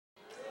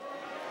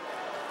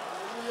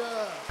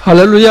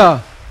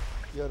Hallelujah.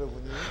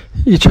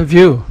 Each of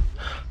you,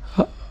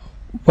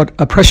 what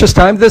a precious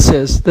time this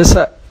is. This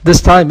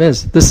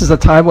is a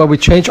time where we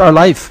change our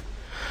life.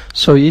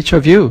 So each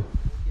of you,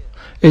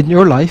 in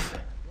your life,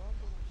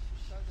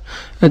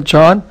 in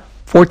John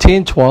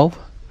 14:12,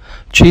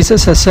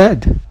 Jesus has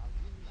said,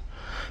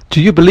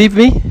 do you believe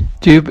me?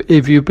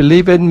 If you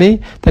believe in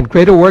me, then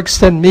greater works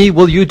than me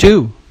will you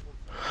do.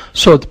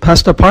 So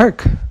Pastor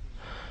Park,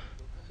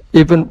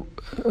 even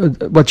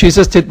what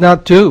Jesus did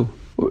not do,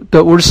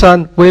 the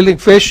Ursan whaling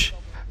fish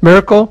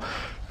miracle,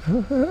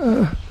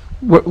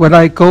 when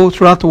I go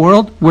throughout the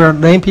world where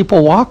lame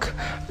people walk,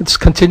 it's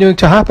continuing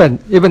to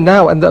happen even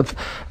now. And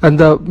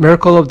the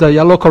miracle of the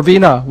yellow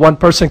corvina, one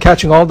person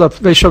catching all the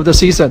fish of the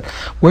season.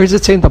 Where does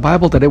it say in the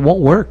Bible that it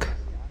won't work?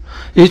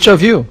 Each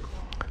of you,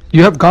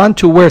 you have gone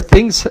to where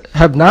things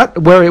have not,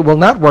 where it will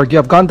not work. You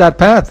have gone that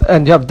path,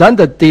 and you have done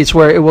the deeds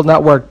where it will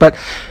not work. But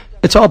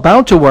it's all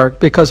bound to work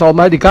because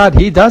Almighty God,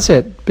 He does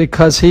it.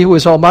 Because He who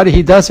is Almighty,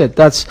 He does it.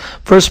 That's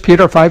 1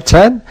 Peter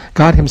 5:10.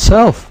 God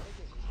Himself,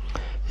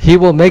 He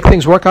will make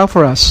things work out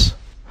for us.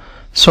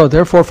 So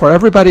therefore, for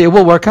everybody, it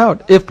will work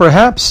out. If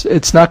perhaps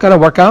it's not going to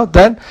work out,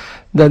 then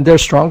they're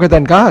stronger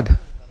than God.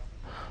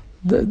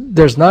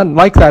 There's none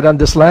like that on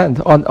this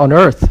land, on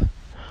earth.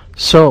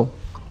 So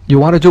you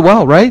want to do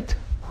well, right?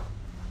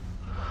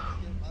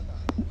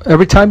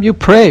 Every time you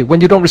pray,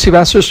 when you don't receive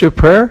answers to your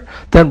prayer,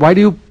 then why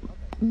do you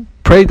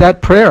pray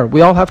that prayer?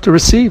 We all have to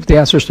receive the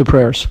answers to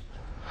prayers.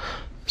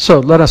 So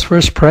let us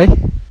first pray.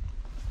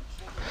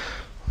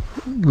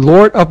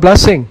 Lord of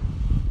blessing,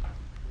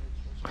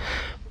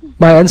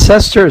 my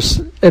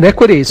ancestors'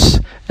 iniquities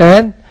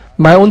and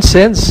my own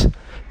sins,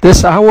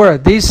 this hour,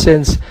 these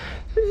sins,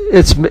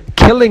 it's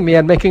killing me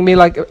and making me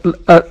like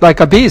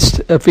a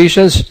beast.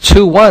 Ephesians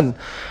 2:1.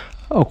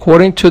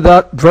 According to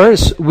that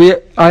verse,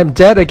 I'm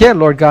dead again,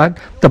 Lord God.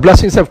 The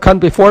blessings have come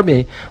before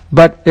me,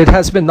 but it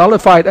has been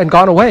nullified and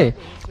gone away.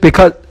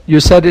 Because you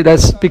said it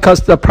as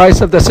because the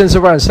price of the sins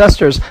of our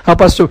ancestors.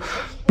 Help us to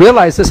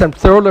realize this and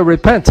thoroughly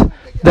repent.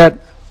 That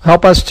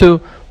help us to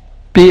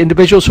be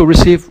individuals who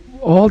receive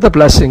all the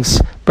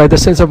blessings. By the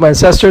sins of my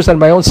ancestors and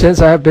my own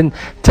sins, I have been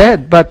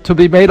dead. But to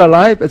be made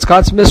alive, it's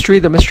God's mystery,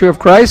 the mystery of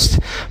Christ.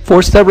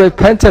 For step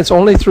repentance,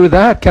 only through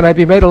that can I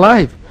be made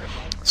alive.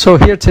 So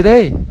here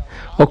today,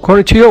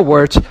 according to your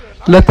words,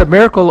 let the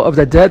miracle of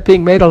the dead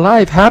being made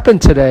alive happen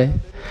today.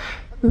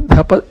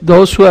 Help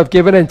those who have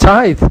given in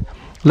tithe.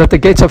 Let the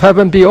gates of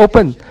heaven be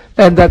open,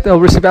 and that they'll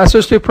receive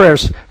answers to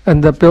prayers.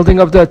 And the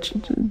building of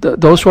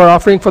those who are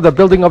offering for the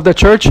building of the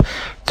church,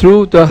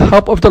 through the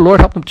help of the Lord,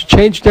 help them to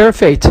change their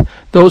fate.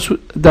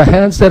 The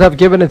hands that have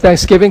given in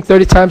thanksgiving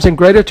 30 times and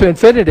greater to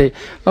infinity,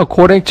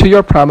 according to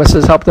your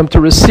promises, help them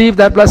to receive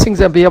that blessings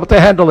and be able to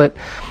handle it.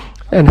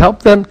 And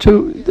help them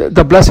to,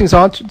 the blessings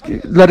on,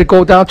 let it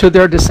go down to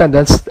their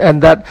descendants,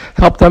 and that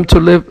help them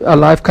to live a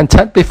life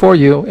content before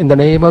you. In the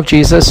name of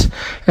Jesus,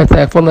 and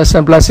thankfulness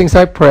and blessings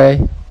I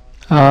pray.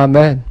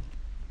 Amen.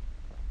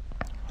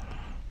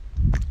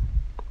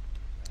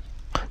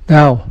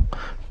 Now,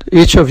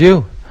 each of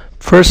you,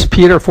 1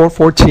 Peter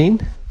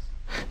 4:14,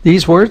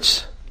 these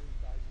words,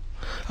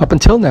 up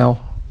until now,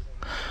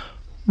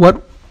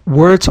 what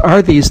words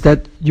are these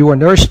that you are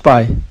nourished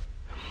by?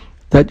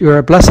 That you're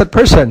a blessed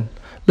person.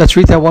 Let's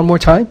read that one more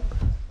time.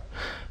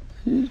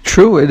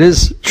 True, it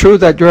is true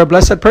that you're a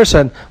blessed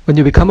person. When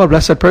you become a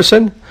blessed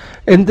person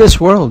in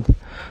this world,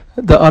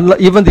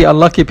 even the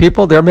unlucky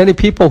people, there are many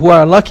people who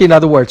are unlucky, in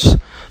other words.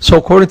 So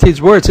according to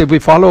these words, if we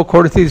follow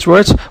according to these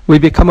words, we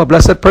become a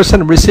blessed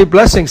person and receive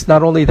blessings.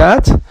 Not only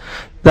that,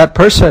 that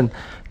person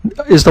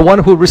is the one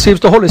who receives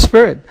the Holy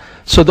Spirit.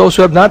 So those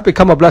who have not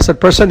become a blessed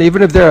person,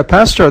 even if they're a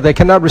pastor, they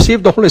cannot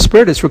receive the Holy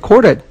Spirit. It's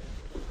recorded.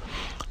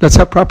 Let's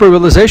have proper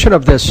realization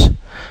of this.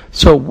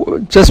 So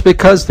just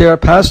because they're a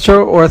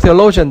pastor or a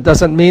theologian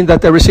doesn't mean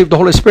that they receive the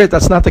Holy Spirit.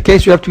 That's not the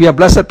case. You have to be a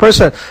blessed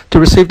person to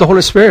receive the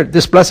Holy Spirit.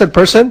 This blessed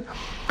person,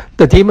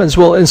 the demons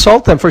will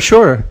insult them for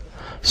sure.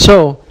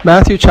 So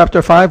Matthew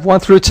chapter 5, 1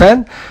 through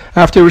 10,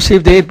 after you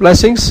receive the 8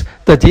 blessings,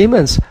 the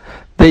demons,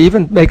 they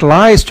even make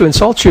lies to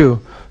insult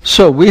you.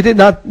 So they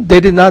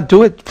did not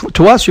do it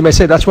to us. You may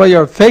say, that's why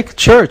you're a fake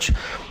church.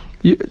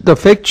 The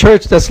fake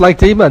church that's like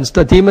demons.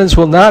 The demons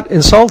will not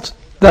insult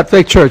that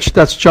fake church.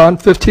 That's John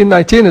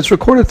 15:19. It's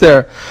recorded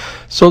there.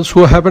 So those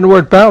who are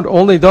heavenward bound,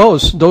 only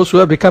those who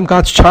have become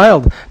God's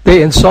child,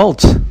 they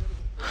insult.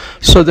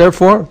 So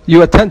therefore,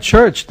 you attend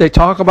church, they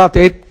talk about the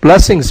 8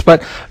 blessings,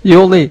 but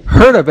you only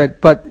heard of it,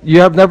 but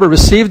you have never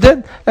received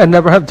it and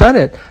never have done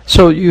it.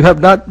 So you have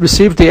not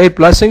received the 8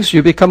 blessings.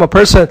 You become a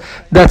person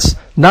that's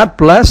not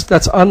blessed,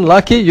 that's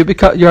unlucky.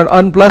 You're an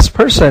unblessed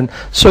person.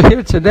 So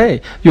here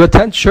today, you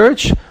attend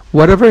church,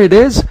 whatever it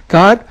is,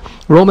 God,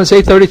 Romans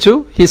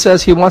 8:32, He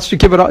says He wants to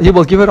give it all. He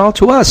will give it all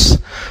to us.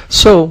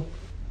 So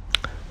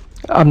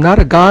I'm not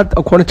a God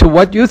according to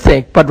what you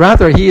think, but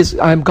rather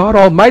I'm God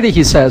Almighty,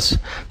 He says.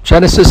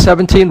 Genesis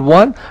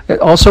 17:1,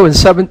 also in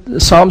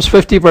Psalms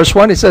 50 verse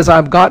 1, He says,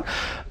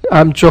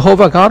 I'm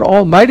Jehovah God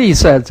Almighty, He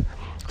said.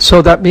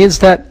 So that means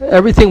that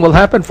everything will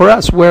happen for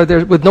us where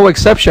there, with no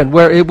exception,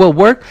 where it will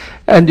work,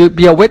 and you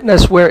be a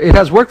witness where it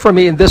has worked for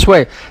me in this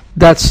way.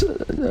 That's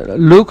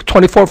Luke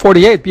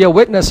 24:48. Be a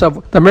witness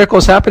of the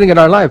miracles happening in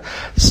our life.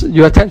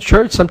 You attend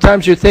church,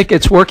 sometimes you think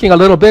it's working a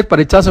little bit, but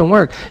it doesn't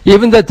work.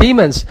 Even the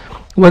demons,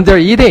 when they're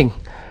eating,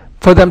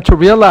 for them to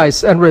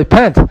realize and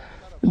repent,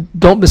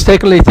 don't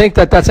mistakenly think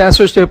that that's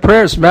answers to your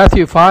prayers.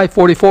 Matthew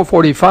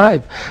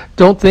 5:44-45.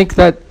 Don't think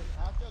that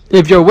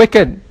if you're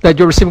wicked, that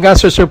you're receiving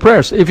answers to your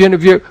prayers. Even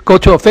if you go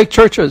to a fake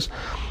churches,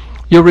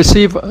 you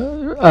receive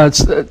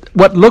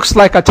what looks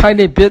like a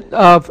tiny bit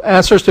of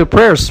answers to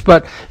prayers.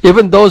 But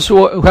even those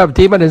who have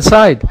demon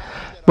inside,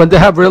 when they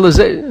have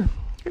realization,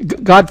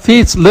 God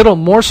feeds little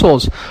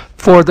morsels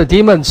for the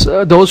demons,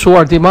 those who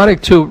are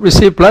demonic, to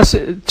receive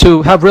blessing,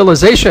 to have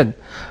realization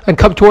and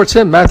come towards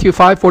Him. Matthew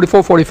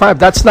 5:44-45.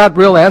 That's not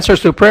real answers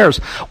to prayers.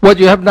 What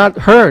you have not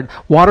heard,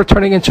 water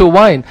turning into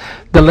wine,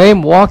 the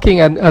lame walking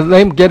and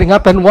lame getting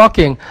up and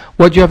walking.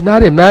 What you have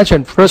not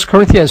imagined. 1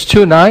 Corinthians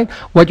 2:9.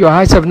 What your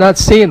eyes have not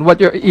seen, what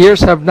your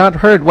ears have not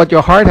heard, what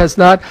your heart has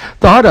not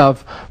thought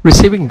of.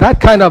 Receiving that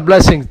kind of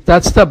blessing.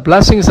 That's the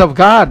blessings of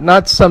God,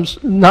 not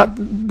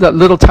the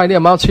little tiny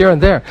amounts here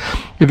and there.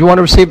 If you want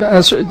to receive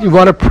answers, you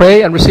want to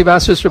pray and receive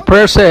answers to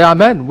prayer, say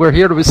Amen. We're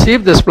here to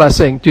receive this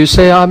blessing. Do you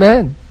say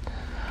Amen?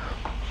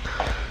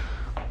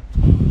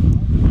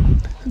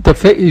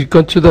 You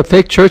go to the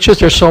fake churches,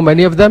 there's so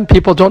many of them.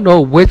 People don't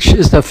know which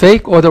is the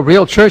fake or the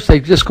real church. They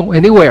just go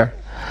anywhere.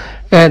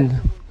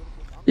 And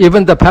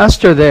even the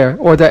pastor there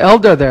or the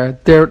elder there,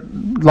 they're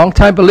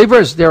long-time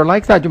believers. They're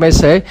like that, you may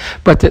say,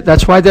 but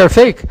that's why they're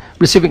fake.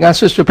 Receiving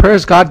answers to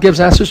prayers, God gives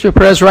answers to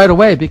prayers right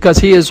away because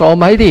He is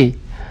almighty.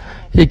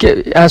 He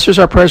answers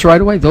our prayers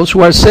right away. Those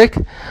who are sick,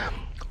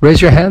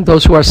 raise your hand.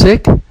 Those who are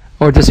sick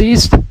or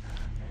diseased.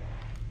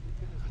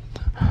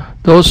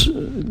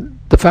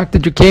 The fact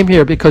that you came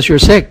here because you're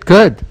sick,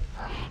 good.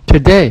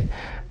 Today,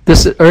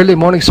 this early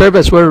morning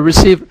service where we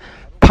receive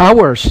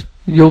powers,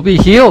 you'll be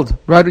healed.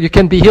 Right? You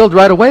can be healed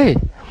right away.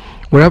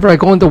 Wherever I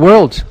go in the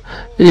world,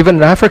 even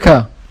in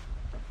Africa.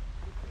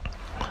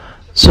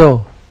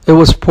 So it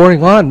was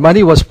pouring on.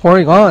 Money was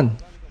pouring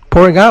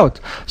out.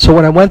 So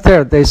when I went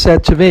there, they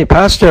said to me,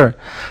 Pastor,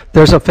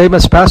 there's a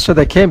famous pastor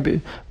that came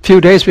a few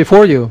days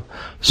before you.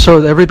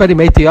 So everybody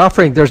made the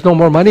offering. There's no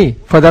more money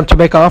for them to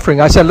make an offering.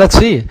 I said, let's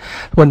see.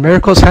 When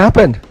miracles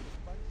happened.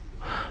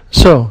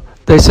 So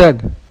they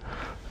said,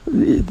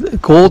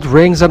 gold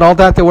rings and all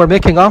that, they were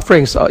making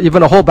offerings,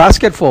 even a whole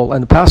basket full.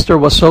 And the pastor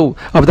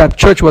of that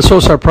church was so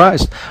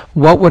surprised.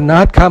 What would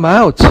not come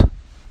out?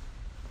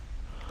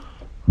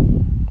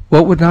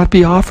 What would not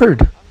be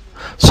offered?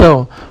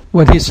 So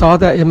when he saw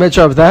that image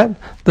of that,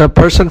 the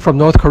person from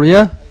North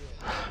Korea,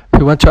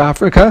 he went to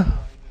Africa.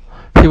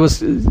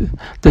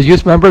 The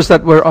youth members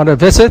that were on a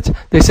visit,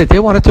 they said they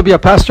wanted to be a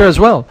pastor as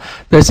well.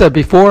 They said,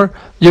 before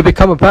you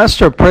become a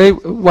pastor, pray.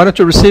 Why don't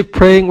you receive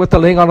praying with the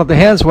laying on of the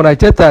hands? When I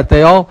did that,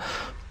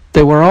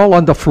 they were all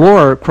on the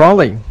floor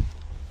crawling.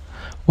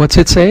 What's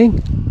it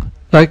saying?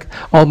 Like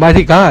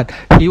Almighty God,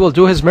 He will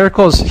do His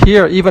miracles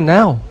here even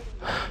now.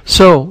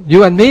 So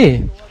you and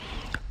me,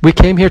 we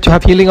came here to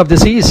have healing of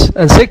disease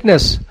and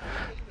sickness.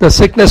 The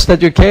sickness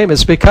that you came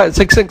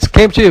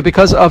came to you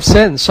because of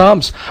sin.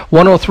 Psalms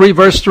 103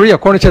 verse 3,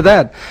 according to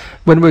that.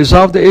 When we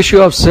resolve the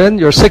issue of sin,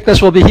 your sickness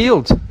will be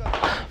healed.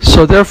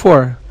 So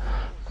therefore,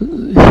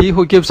 He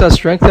who gives us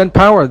strength and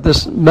power,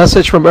 this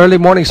message from early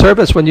morning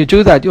service, when you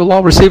do that, you'll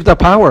all receive the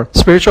power,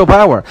 spiritual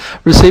power.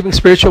 Receiving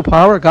spiritual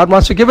power, God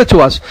wants to give it to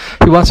us.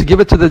 He wants to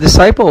give it to the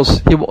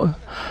disciples.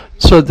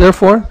 So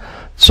therefore,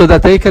 so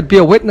that they could be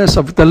a witness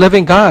of the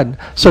living God.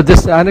 So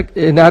this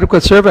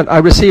inadequate servant, I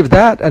received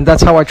that, and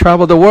that's how I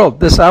travel the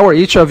world. This hour,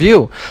 each of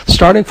you,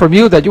 starting from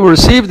you, that you will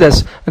receive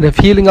this, and if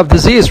healing of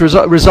disease,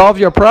 resolve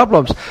your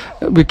problems.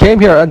 We came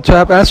here and to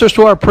have answers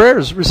to our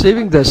prayers,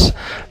 receiving this.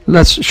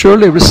 Let's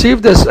surely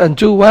receive this and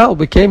do well.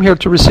 We came here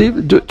to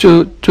receive,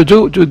 to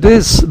do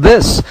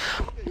this.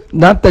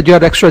 Not that you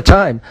had extra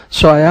time.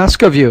 So I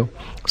ask of you,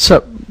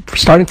 so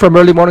starting from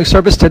early morning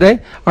service today,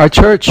 our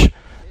church,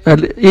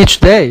 each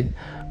day,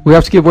 we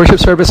have to give worship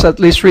service at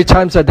least 3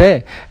 times a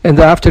day. In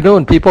the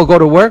afternoon, people go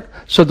to work.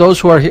 So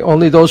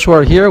only those who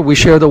are here, we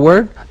share the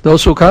word.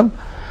 Those who come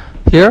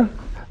here,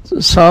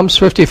 Psalms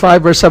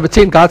 55 verse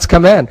 17, God's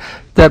command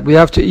that we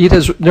have to eat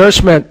His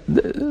nourishment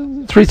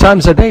 3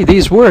 times a day.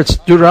 These words,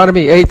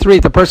 Deuteronomy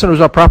 8:3, the person who's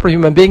a proper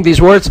human being,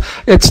 these words,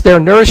 it's their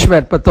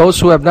nourishment. But those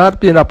who have not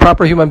been a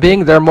proper human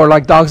being, they're more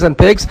like dogs and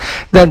pigs.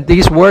 Then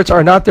these words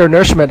are not their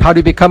nourishment. How do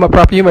you become a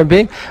proper human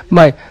being?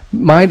 My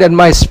mind and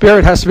my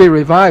spirit has to be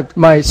revived.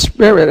 My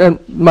spirit and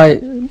my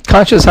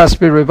conscience has to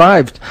be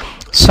revived.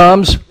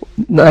 Psalms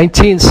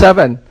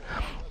 19:7.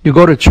 You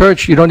go to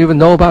church, you don't even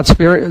know about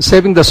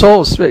saving the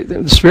souls,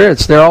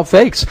 spirits. They're all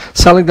fakes,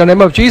 selling the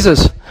name of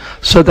Jesus.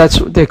 So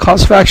they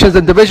cause factions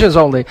and divisions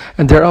only,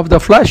 and they're of the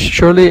flesh,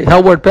 surely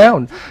hellward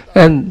bound.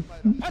 And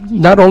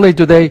not only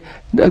do they,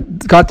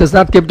 God does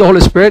not give the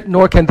Holy Spirit,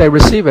 nor can they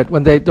receive it.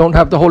 When they don't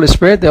have the Holy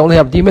Spirit, they only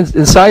have demons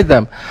inside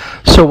them.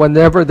 So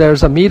whenever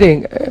there's a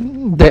meeting,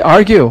 they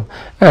argue.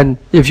 And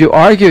if you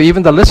argue,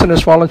 even the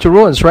listeners fall into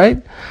ruins,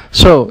 right?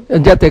 So,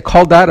 and yet they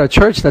call that a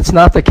church. That's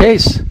not the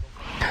case.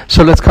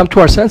 So let's come to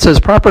our senses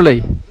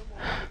properly.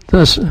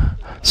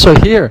 So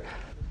here,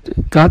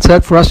 God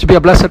said for us to be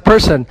a blessed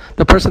person.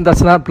 The person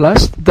that's not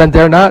blessed, then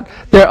they're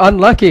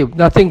unlucky.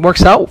 Nothing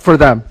works out for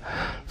them.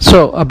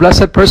 So a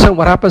blessed person,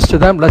 what happens to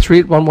them? Let's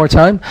read one more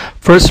time.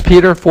 1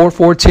 Peter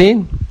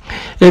 4:14.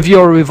 If you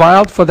are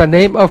reviled for the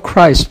name of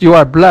Christ, you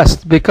are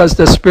blessed because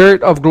the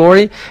Spirit of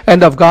glory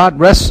and of God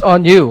rests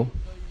on you.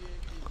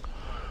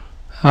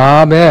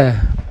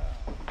 Amen.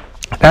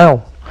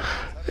 Now,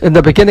 in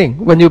the beginning,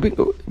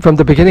 from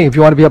the beginning, if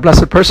you want to be a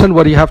blessed person,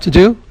 what do you have to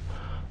do?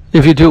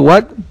 If you do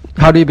what?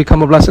 How do you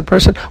become a blessed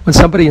person? When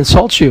somebody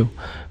insults you.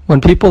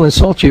 When people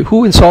insult you.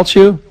 Who insults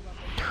you?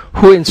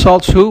 Who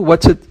insults who?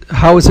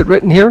 How is it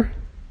written here?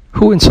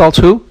 Who insults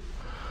who?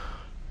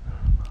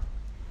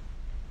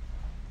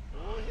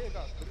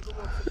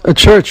 A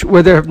church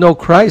where they have no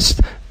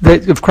Christ.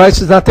 If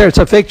Christ is not there, it's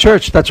a fake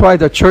church. That's why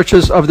the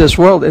churches of this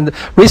world,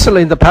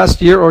 recently in the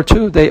past year or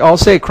two, they all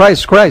say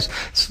Christ, Christ,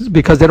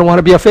 because they don't want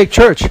to be a fake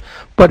church.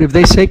 But if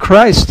they say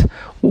Christ,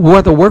 who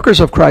are the workers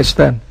of Christ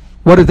then?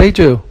 What do they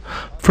do?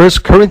 1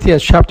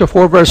 Corinthians chapter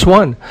 4 verse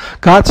 1.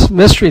 God's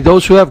mystery,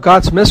 those who have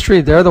God's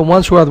mystery, they're the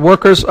ones who are the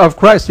workers of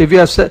Christ. If you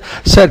have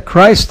said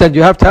Christ, then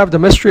you have to have the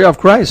mystery of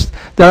Christ.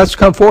 That has to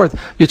come forth.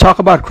 You talk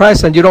about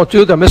Christ and you don't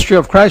do the mystery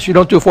of Christ, you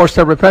don't do forced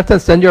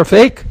repentance, then you're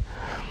fake.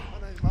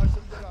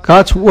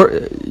 God's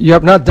word, you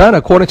have not done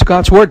according to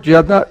God's word. You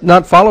have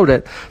not followed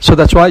it. So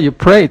that's why you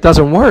pray. It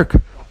doesn't work.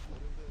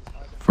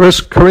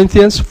 1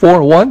 Corinthians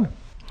 4:1.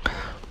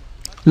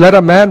 Let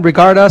a man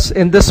regard us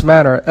in this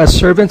manner, as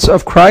servants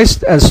of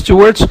Christ and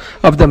stewards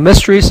of the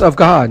mysteries of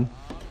God.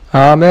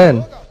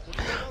 Amen.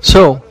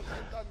 So,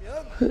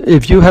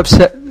 if you have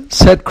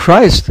said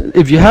Christ,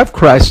 if you have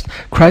Christ,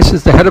 Christ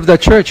is the head of the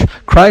church.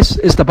 Christ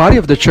is the body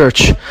of the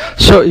church.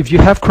 So if you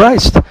have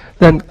Christ,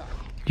 then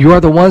you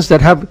are the ones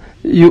that have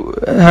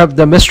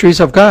the mysteries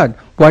of God.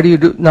 Why do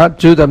you not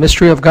do the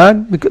mystery of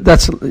God?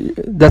 Because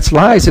that's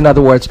lies, in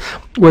other words.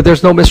 Where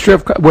there's no mystery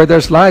where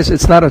there's lies,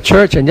 it's not a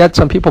church. And yet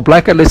some people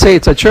blanketly say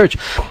it's a church.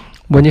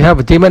 When you have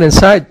a demon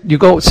inside, you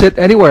go sit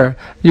anywhere.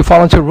 You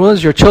fall into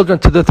ruins. Your children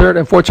to the third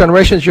and fourth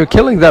generations, you're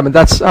killing them. And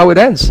that's how it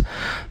ends.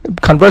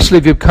 Conversely,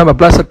 if you become a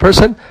blessed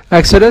person,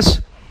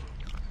 Exodus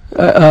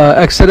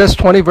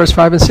 20 verse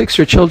 5 and 6,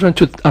 your children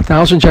to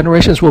 1,000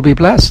 generations will be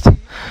blessed.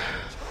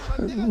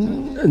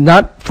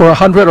 Not for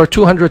 100 or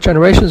 200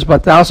 generations,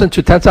 but 1,000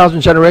 to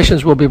 10,000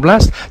 generations will be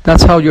blessed.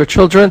 That's how your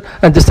children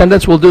and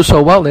descendants will do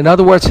so well. In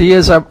other words, He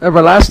is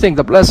everlasting,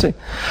 the blessing.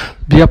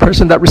 Be a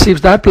person that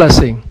receives that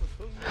blessing.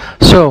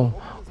 So,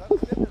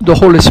 the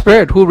Holy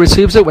Spirit, who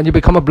receives it when you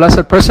become a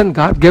blessed person?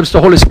 God gives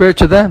the Holy Spirit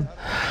to them.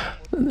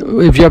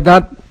 If you have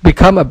not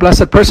become a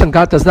blessed person,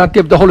 God does not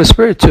give the Holy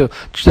Spirit to.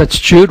 That's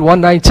Jude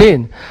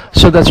 1:19.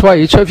 So that's why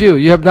each of you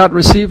have not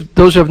received,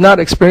 those who have not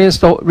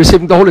experienced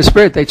receiving the Holy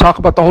Spirit, they talk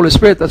about the Holy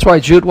Spirit. That's why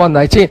Jude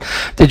 1:19.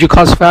 Did you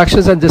cause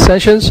factions and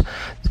dissensions?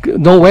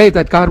 No way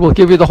that God will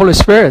give you the Holy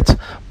Spirit.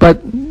 But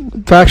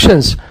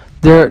factions,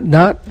 they're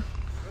not.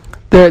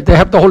 They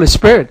have the Holy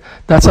Spirit.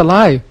 That's a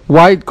lie.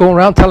 Why go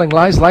around telling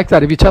lies like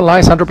that? If you tell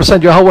lies,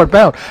 100% you're homeward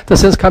bound. The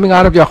sins coming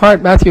out of your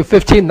heart, Matthew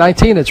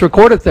 15:19, it's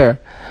recorded there.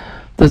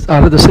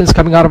 Out of the sins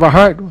coming out of our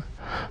heart.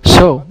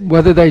 So,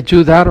 whether they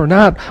do that or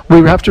not,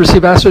 we have to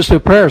receive answers to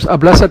prayers. A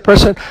blessed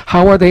person,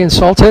 how are they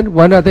insulted?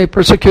 When are they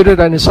persecuted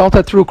and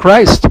insulted? Through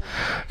Christ.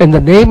 In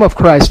the name of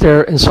Christ,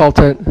 they're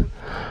insulted.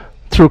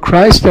 Through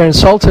Christ, they're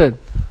insulted.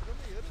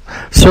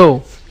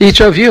 So,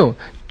 each of you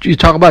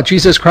talk about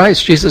Jesus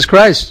Christ, Jesus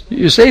Christ.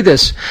 You say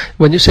this.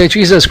 When you say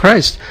Jesus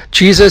Christ,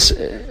 Jesus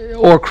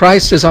or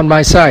Christ is on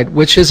my side.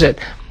 Which is it?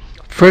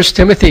 1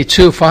 Timothy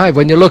 2:5.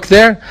 When you look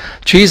there,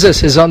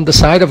 Jesus is on the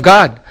side of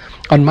God.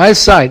 On my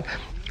side,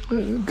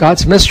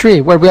 God's mystery,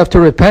 where we have to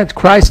repent,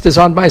 Christ is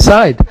on my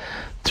side.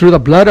 Through the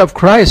blood of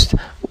Christ,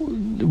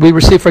 we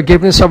receive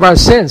forgiveness of our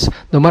sins.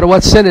 No matter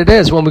what sin it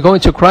is, when we go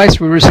into Christ,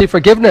 we receive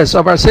forgiveness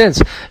of our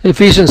sins.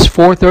 Ephesians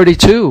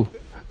 4:32.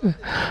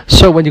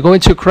 So when you go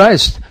into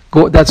Christ,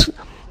 that's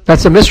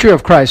the mystery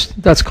of Christ.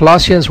 That's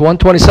Colossians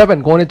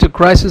 1:27. Going into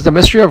Christ is the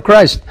mystery of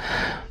Christ.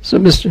 So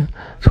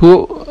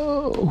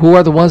who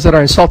are the ones that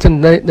are insulted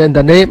in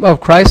the name of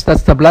Christ?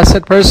 That's the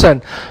blessed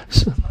person.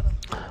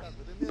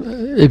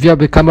 If you have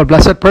become a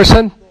blessed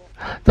person,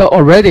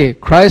 already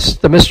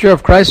Christ, the mystery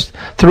of Christ,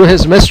 through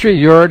His mystery,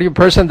 you're already a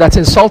person that's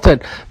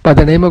insulted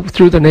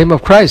through the name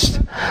of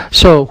Christ.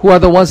 So who are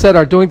the ones that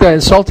are doing the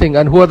insulting,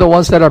 and who are the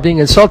ones that are being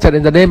insulted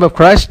in the name of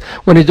Christ?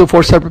 When you do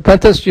forced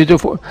repentance, you do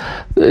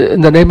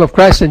in the name of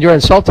Christ, and you're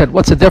insulted.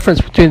 What's the difference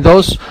between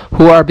those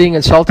who are being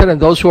insulted and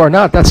those who are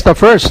not? That's the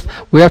first.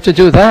 We have to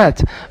do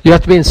that. You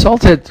have to be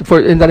insulted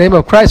in the name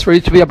of Christ for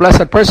you to be a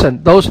blessed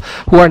person. Those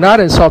who are not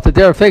insulted,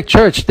 they're a fake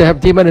church. They have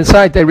demon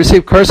inside. They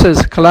receive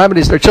curses,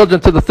 calamities. Their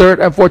children to the third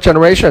and fourth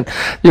generation.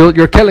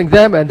 You're killing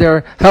them, and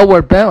they're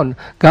hellward bound.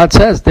 God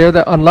says they're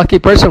the unlucky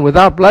person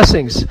without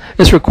blessings.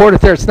 It's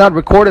recorded there. It's not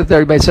recorded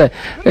there. You may say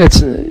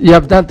you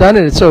have not done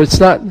it, so it's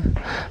not.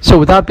 So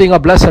without being a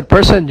blessed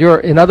person,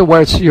 in other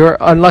words, you're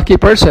an unlucky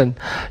person.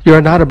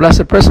 You're not a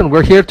blessed person.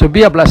 We're here to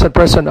be a blessed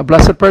person. A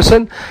blessed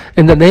person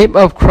in the name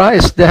of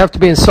Christ. They have to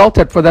be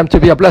insulted for them to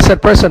be a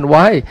blessed person.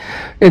 Why?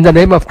 In the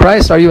name of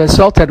Christ, are you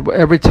insulted?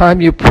 Every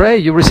time you pray,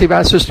 you receive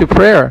answers to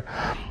prayer.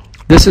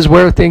 This is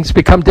where things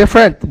become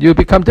different. You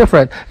become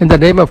different. In the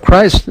name of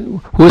Christ,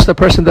 who is the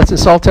person that's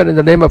insulted in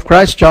the name of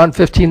Christ? John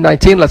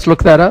 15:19. Let's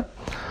look that up.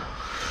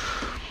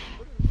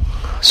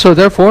 So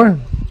therefore,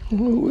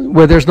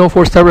 where there's no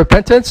forced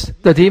repentance,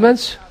 the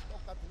demons,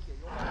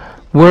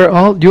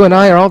 you and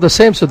I are all the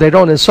same, so they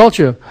don't insult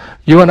you.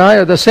 You and I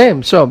are the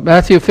same. So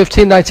Matthew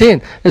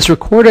 15:19, it's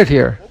recorded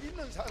here.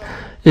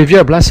 If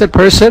you're a blessed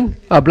person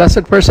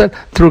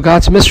through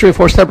God's mystery,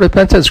 forced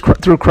repentance,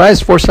 through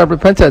Christ, forced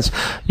repentance,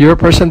 you're a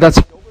person that's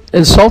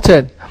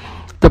insulted.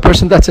 The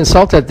person that's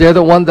insulted, they're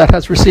the one that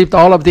has received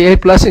all of the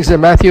 8 blessings in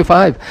Matthew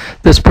 5.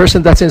 This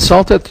person that's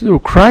insulted through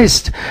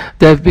Christ,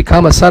 they've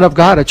become a son of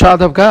God, a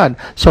child of God.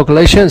 So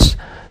Galatians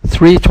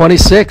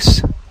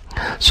 3:26.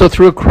 So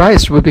through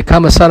Christ, we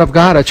become a son of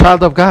God, a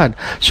child of God.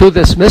 Through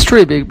this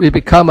mystery, we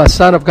become a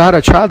son of God,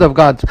 a child of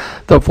God.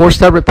 The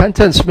forced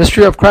repentance,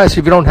 mystery of Christ.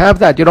 If you don't have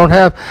that, you don't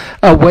have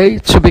a way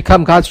to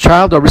become God's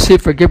child or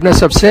receive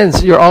forgiveness of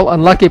sins. You're all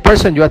unlucky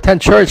person. You attend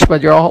church,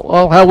 but you're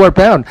all hellward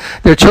bound.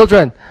 Their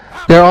children,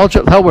 they're all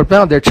hellward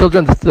bound. Their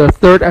children, the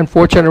 3rd and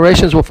 4th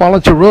generations will fall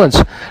into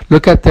ruins.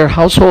 Look at their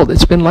household.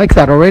 It's been like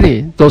that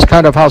already, those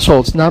kind of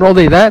households. Not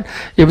only that,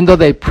 even though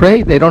they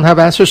pray, they don't have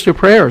answers to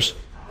prayers.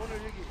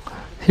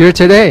 Here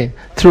today,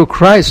 through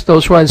Christ,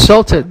 those who are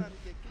insulted,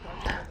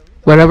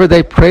 whenever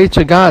they pray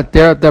to God,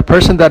 they're the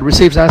person that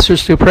receives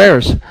answers to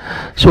prayers.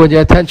 So when you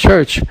attend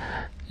church,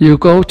 you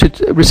go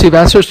to receive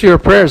answers to your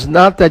prayers.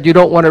 Not that you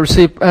don't want to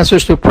receive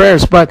answers to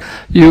prayers, but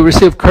you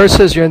receive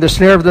curses, you're in the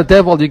snare of the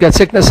devil, you get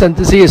sickness and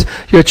disease.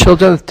 Your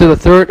children to the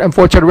 3rd and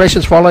 4th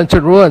generations fall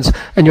into ruins,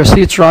 and your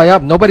seeds dry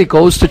up. Nobody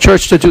goes to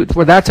church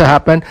for that to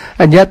happen,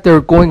 and yet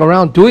they're going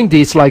around doing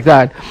deeds like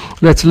that.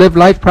 Let's live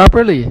life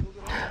properly.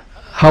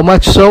 How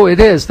much so it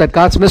is that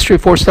God's mystery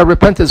forced our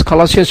repentance.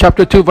 Colossians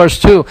chapter 2, verse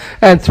 2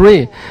 and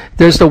 3.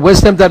 There's the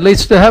wisdom that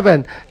leads to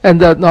heaven, and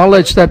the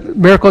knowledge that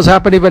miracles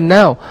happen even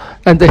now.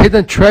 And the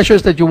hidden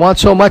treasures that you want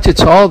so much,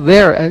 it's all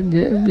there.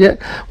 And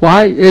yet,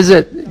 why is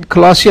it?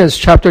 Colossians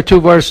chapter 2,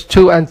 verse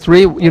 2 and 3.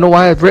 You know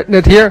why I've written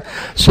it here?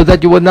 So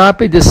that you would not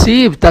be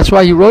deceived. That's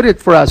why he wrote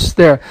it for us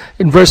there.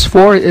 In verse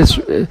 4, is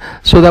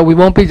so that we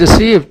won't be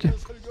deceived.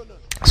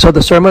 So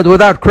the sermon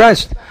without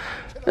Christ.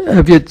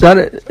 Have you done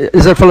it?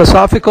 Is it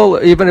philosophical,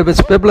 even if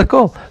it's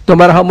biblical? No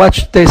matter how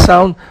much they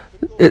sound,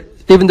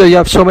 even though you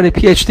have so many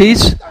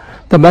PhDs,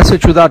 the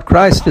message without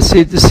Christ is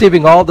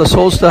deceiving all the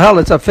souls to hell.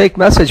 It's a fake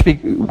message. Be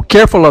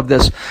careful of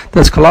this.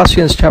 That's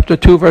Colossians chapter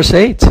 2, verse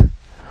 8.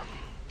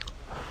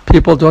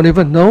 People don't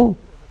even know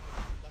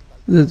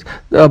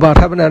about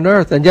heaven and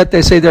earth, and yet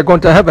they say they're going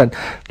to heaven.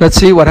 Let's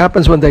see what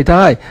happens when they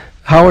die.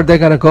 How are they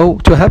going to go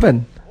to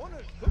heaven?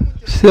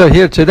 Still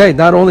here today,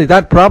 not only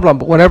that problem,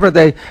 but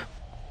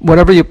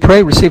whenever you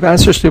pray, receive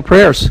answers to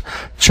prayers.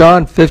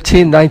 John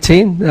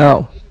 15:19.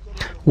 Now,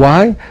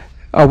 why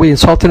are we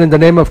insulted in the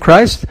name of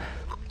Christ?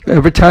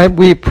 Every time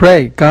we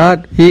pray,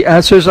 God, he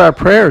answers our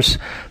prayers.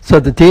 So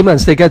the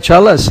demons, they get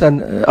jealous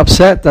and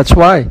upset. That's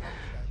why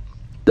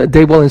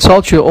they will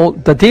insult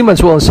you. The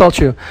demons will insult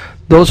you.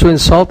 Those who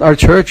insult our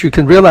church, you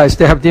can realize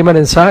they have demon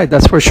inside.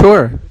 That's for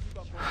sure.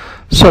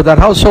 So that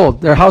household,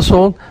 their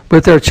household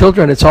with their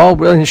children, it's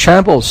all in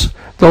shambles.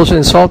 Those who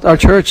insult our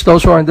church,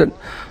 those who are in the...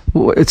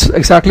 It's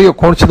exactly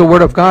according to the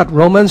Word of God.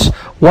 Romans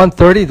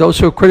 1:30, those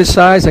who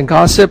criticize and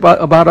gossip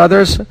about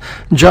others,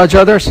 judge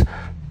others,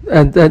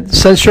 and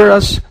censure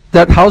us,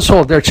 that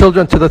household, their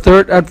children to the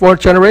 3rd and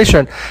 4th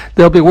generation,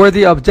 they'll be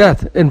worthy of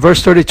death. In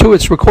verse 32,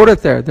 it's recorded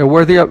there. They're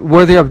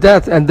worthy of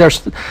death, and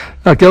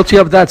they're guilty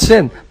of that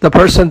sin. The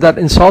person that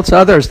insults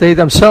others, they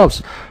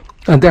themselves,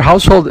 and their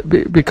household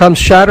becomes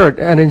shattered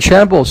and in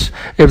shambles.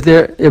 If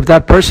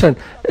that person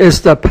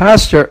is a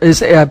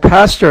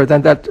pastor,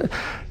 then that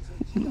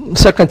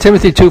 2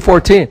 Timothy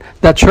 2:14,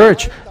 that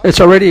church, it's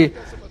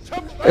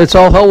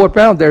all hellward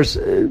bound.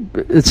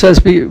 It says,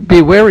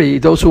 be wary,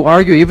 those who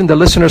argue, even the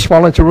listeners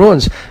fall into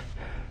ruins.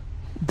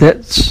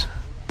 That's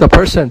the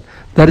person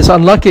that is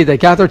unlucky. They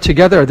gather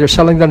together, they're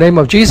selling the name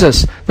of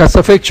Jesus. That's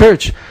the fake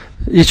church.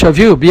 Each of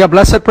you, be a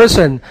blessed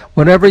person.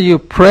 Whenever you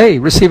pray,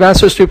 receive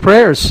answers to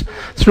prayers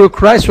through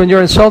Christ. When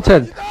you're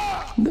insulted,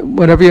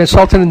 whenever you're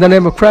insulted in the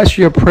name of Christ,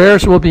 your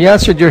prayers will be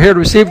answered. You're here to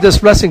receive this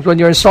blessing. When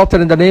you're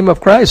insulted in the name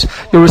of Christ,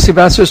 you'll receive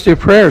answers to your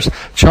prayers.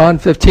 John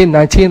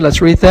 15:19,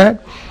 let's read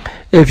that.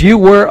 If you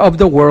were of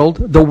the world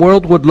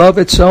would love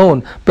its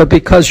own. But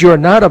because you're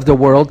not of the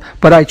world,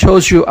 but I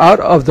chose you out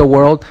of the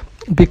world,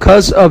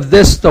 because of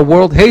this the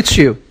world hates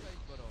you.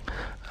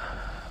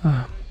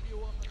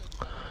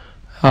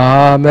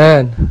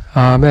 Amen.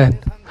 Amen.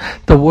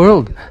 The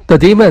world, the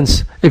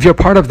demons, if you're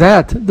part of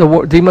that,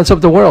 the demons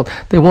of the world,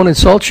 they won't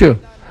insult you.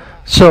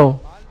 So,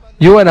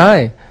 you and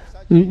I,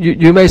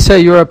 you may say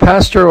you're a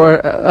pastor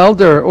or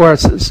elder or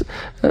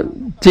a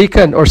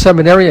deacon or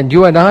seminarian.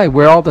 You and I,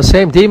 we're all the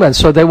same demons,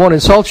 so they won't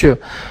insult you.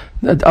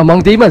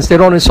 Among demons, they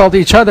don't insult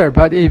each other.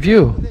 But if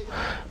you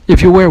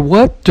wear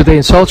what, do they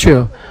insult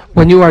you?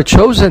 When you are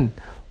chosen,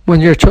 when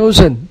you're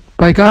chosen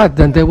by God,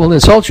 then they will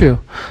insult you.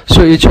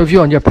 So each of you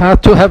on your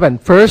path to heaven,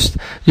 first,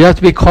 you have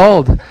to be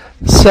called.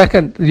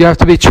 Second, you have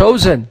to be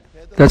chosen.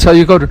 That's how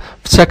you go to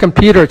 2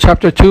 Peter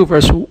chapter 2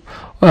 verse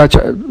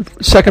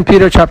 2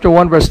 Peter chapter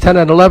 1 verse 10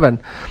 and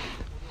 11.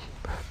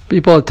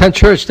 People attend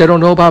church, they don't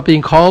know about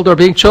being called or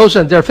being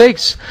chosen. They're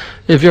fakes.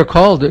 If you're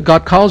called,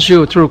 God calls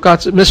you through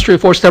God's mystery,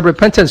 four-step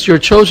repentance. You're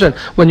chosen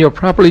when you're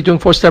properly doing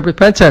four-step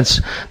repentance.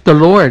 The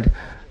Lord,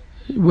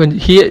 when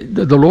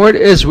the Lord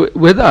is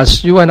with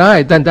us, you and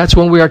I, then that's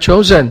when we are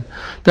chosen.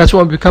 That's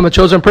when we become a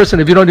chosen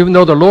person. If you don't even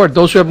know the Lord,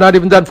 those who have not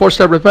even done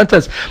four-step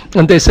repentance,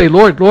 and they say,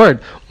 Lord,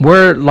 Lord,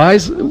 where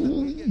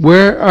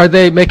are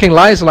they making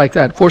lies like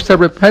that? Four-step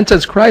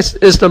repentance, Christ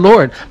is the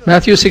Lord.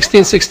 Matthew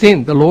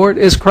 16:16, the Lord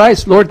is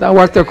Christ. Lord, thou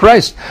art the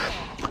Christ.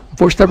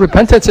 Four-step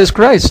repentance is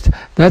Christ.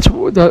 That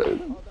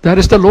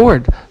is the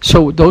Lord.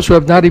 So those who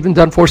have not even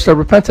done four-step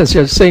repentance,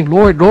 they're saying,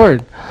 Lord,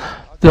 Lord,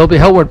 they'll be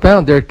hellward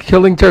bound. They're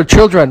killing their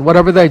children.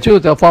 Whatever they do,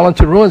 they'll fall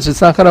into ruins.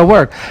 It's not going to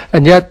work.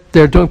 And yet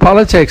they're doing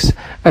politics,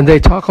 and they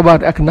talk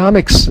about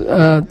economics,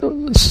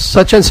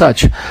 such and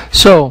such.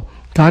 So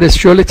God is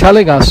surely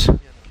telling us,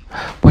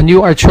 when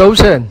you are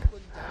chosen,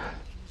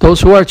 those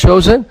who are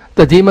chosen,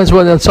 the demons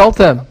will insult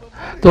them.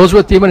 Those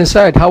with demon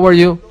inside, how are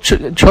you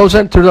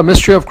chosen? Through the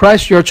mystery of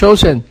Christ, you're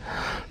chosen.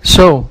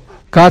 So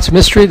God's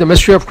mystery, the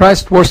mystery of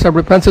Christ, four-step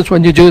repentance,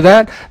 when you do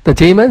that, the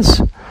demons,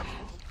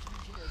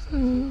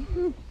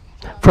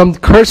 from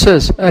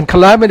curses and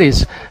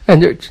calamities,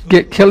 and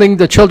you're killing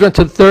the children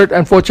to the third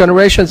and fourth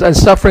generations, and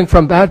suffering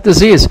from bad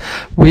disease,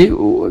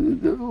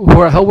 who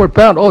are hellward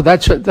bound,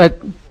 that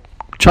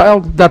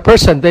child, that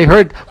person, they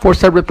heard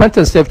four-step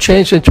repentance, they've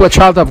changed into a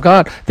child of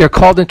God, they're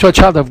called into a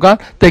child of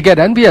God, they get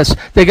envious,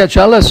 they get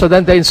jealous, so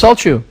then they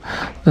insult you.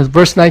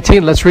 Verse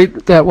 19, let's read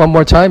that one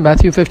more time,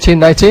 Matthew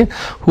 15:19.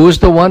 Who is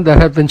the one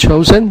that have been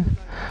chosen?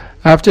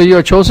 After you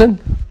are chosen,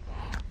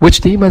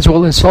 which demons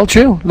will insult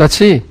you? Let's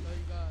see.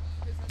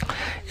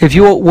 If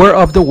you were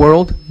of the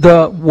world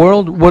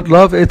would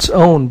love its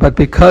own, but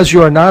because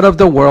you are not of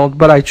the world,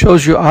 but I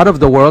chose you out of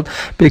the world,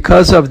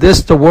 because of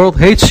this the world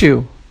hates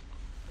you.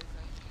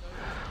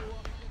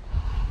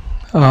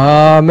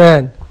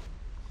 Amen.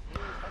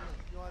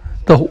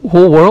 The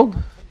whole world,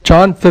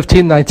 John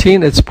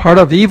 15:19, it's part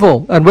of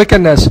evil and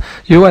wickedness.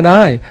 You and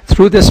I,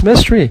 through this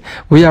mystery,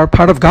 we are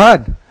part of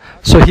God.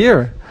 So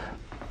here,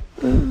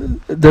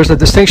 there's a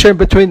distinction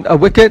between a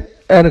wicked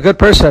and a good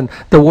person.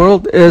 The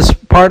world is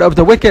part of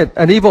the wicked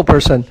and evil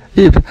person.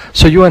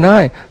 So you and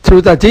I,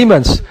 through the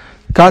demons,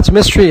 God's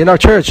mystery in our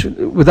church,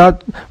 we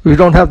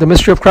don't have the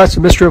mystery of Christ,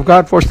 the mystery of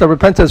God, forced the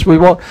repentance,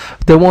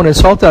 they won't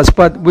insult us,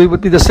 but we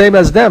would be the same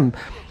as them.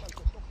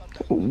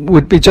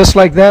 Would be just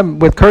like them,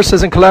 with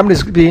curses and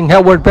calamities, being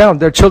hellward bound,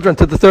 their children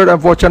to the third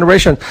and fourth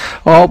generation,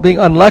 all being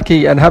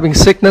unlucky and having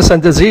sickness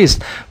and disease.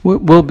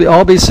 We'll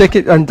all be sick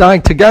and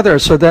dying together,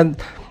 so then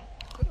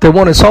they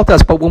won't insult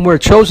us. But when we're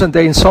chosen,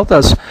 they insult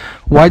us.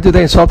 Why do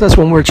they insult us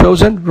when we're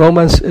chosen?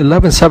 Romans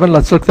 11:7,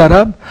 let's look that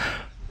up.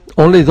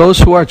 Only those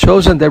who are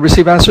chosen, they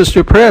receive answers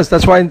to prayers.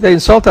 That's why they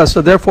insult us.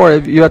 So therefore,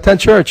 if you attend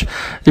church,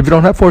 if you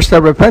don't have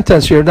four-step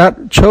repentance, you're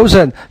not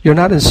chosen, you're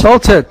not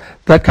insulted.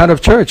 That kind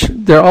of church,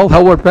 they're all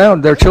hellward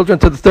bound. Their children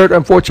to the third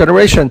and fourth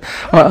generation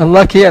are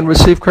unlucky and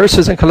receive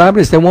curses and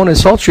calamities. They won't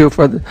insult you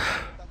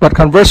but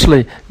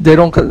conversely, they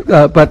don't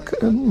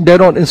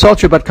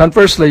insult you, but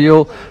conversely,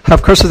 you'll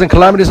have curses and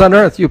calamities on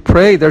earth. You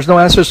pray, there's no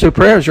answers to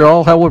prayers. You're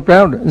all hellward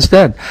bound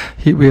instead.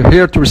 We're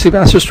here to receive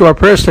answers to our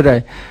prayers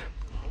today.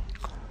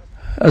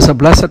 As a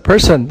blessed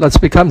person, let's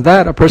become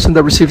that, a person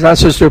that receives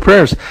answers to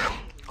prayers.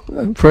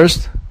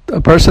 First, a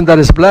person that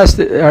is blessed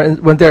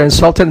when they're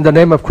insulted in the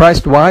name of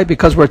Christ. Why?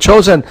 Because we're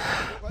chosen.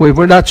 If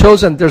we're not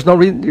chosen, there's no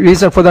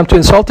reason for them to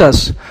insult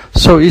us.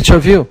 So each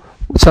of you,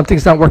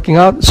 something's not working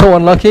out. So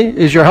unlucky.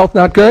 Is your health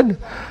not good?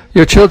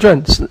 Your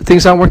children,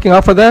 things aren't working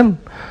out for them?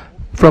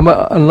 From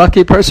an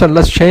unlucky person,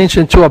 let's change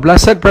into a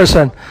blessed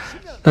person.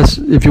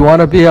 If you want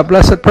to be a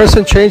blessed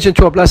person, change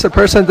into a blessed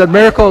person, then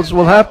miracles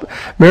will happen.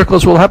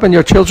 Miracles will happen.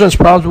 Your children's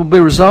problems will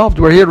be resolved.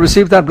 We're here to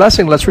receive that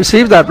blessing. Let's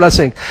receive that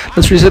blessing.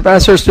 Let's receive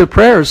answers to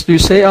prayers. Do you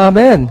say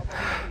amen?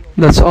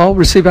 Let's all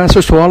receive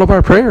answers to all of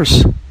our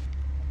prayers.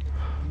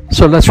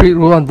 So let's read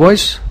one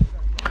voice.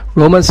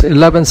 Romans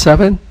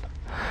 11:7.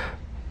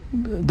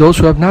 Those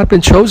who have not been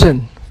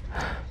chosen,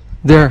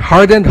 their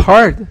hardened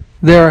heart,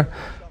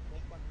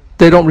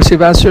 they don't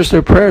receive answers to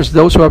their prayers.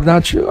 Those who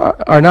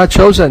are not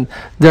chosen,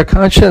 their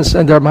conscience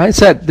and their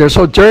mindset, they're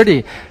so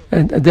dirty,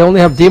 and they only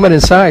have demon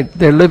inside.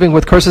 They're living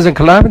with curses and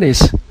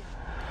calamities.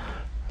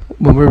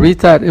 When we read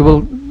that, it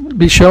will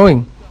be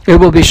shown.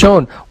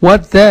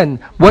 What then?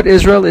 What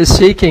Israel is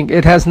seeking,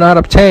 it has not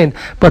obtained,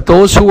 but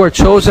those who were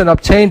chosen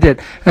obtained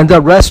it, and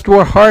the rest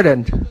were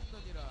hardened.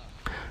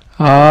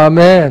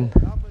 Amen.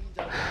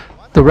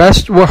 The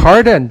rest were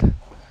hardened.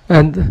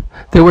 And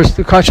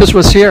the conscience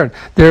was seared.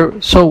 They're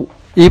so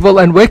evil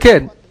and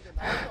wicked.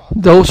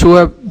 Those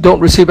who don't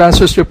receive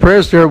answers to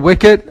prayers, they're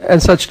wicked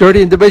and such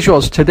dirty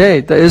individuals.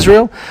 Today,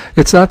 Israel,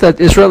 it's not that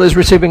Israel is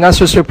receiving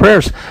answers to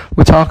prayers.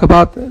 We talk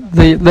about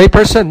the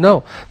layperson.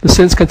 No. The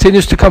sins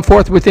continues to come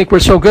forth. We think we're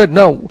so good.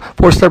 No.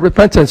 Four-step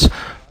repentance.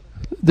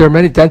 There are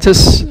many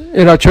dentists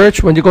in our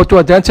church. When you go to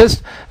a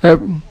dentist,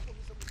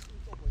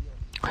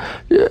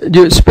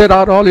 you spit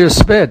out all your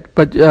spit,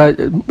 but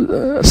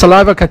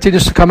saliva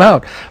continues to come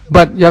out.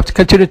 But you have to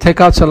continue to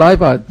take out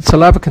saliva.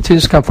 Saliva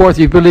continues to come forth.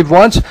 You believe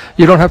once,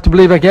 you don't have to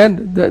believe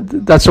again.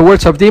 That's the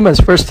words of demons.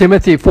 1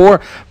 Timothy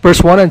 4,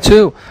 verse 1 and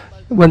 2.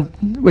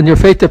 When your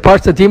faith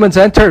departs, the demons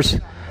enters.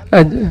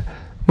 And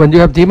when you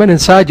have demon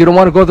inside, you don't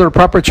want to go to the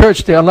proper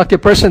church. The unlucky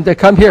person, they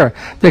come here.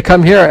 They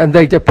come here and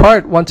they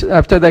depart once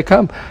after they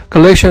come.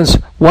 Galatians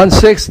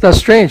 1:6, that's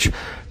strange.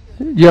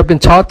 You have been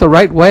taught the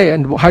right way,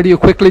 and how do you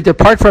quickly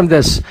depart from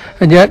this?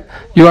 And yet,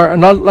 you are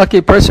an unlucky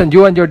person,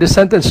 you and your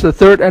descendants, the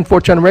third and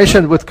fourth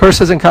generation, with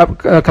curses and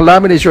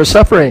calamities you're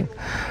suffering.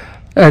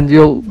 And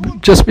you'll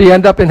just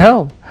end up in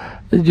hell.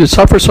 You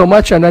suffer so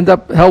much and end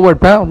up hellward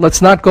bound.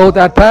 Let's not go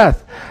that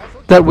path.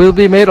 That we'll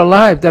be made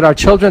alive, that our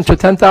children to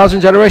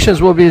 10,000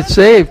 generations will be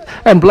saved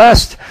and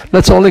blessed.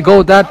 Let's only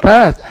go that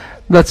path.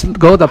 Let's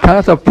go the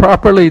path of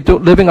properly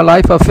living a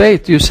life of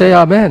faith. You say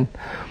amen.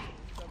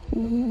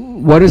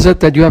 What is it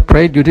that you have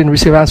prayed? You didn't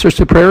receive answers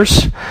to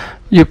prayers?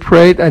 You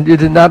prayed and you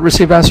did not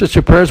receive answers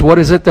to prayers. What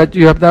is it that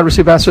you have not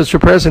received answers to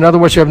prayers? In other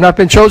words, you have not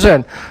been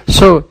chosen.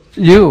 So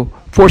you,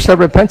 four-step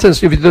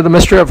repentance, if you do the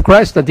mystery of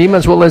Christ, the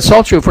demons will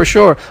insult you for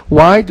sure.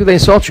 Why do they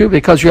insult you?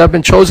 Because you have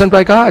been chosen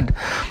by God.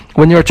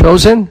 When you're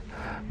chosen,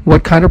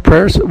 what kind of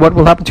prayers? What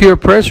will happen to your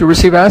prayers? You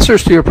receive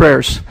answers to your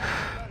prayers.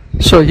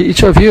 So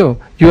each of you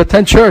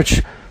attend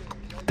church.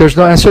 There's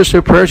no answers to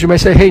your prayers. You may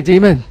say, hey,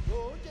 demon,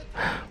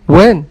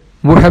 when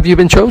have you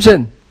been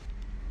chosen?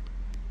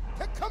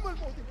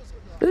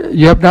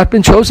 You have not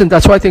been chosen.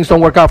 That's why things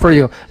don't work out for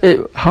you.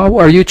 How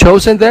are you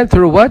chosen then?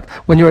 Through what?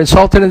 When you're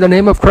insulted in the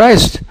name of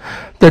Christ.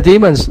 The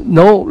demons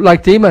know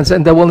like demons,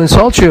 and they will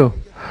insult you.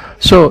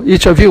 So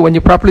each of you, when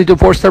you properly do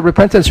four-step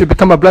repentance, you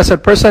become a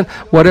blessed person.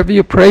 Whatever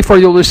you pray for,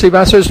 you'll receive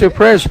answers to your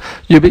prayers.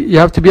 You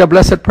have to be a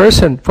blessed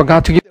person for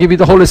God to give you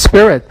the Holy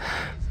Spirit.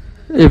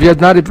 If you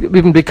have not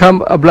even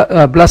become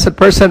a blessed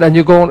person and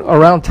you go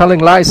around telling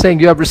lies saying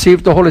you have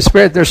received the Holy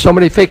Spirit, there's so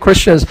many fake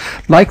Christians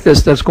like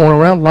this that's going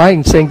around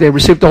lying saying they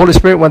received the Holy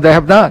Spirit when they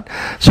have not.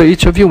 So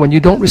each of you, when you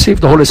don't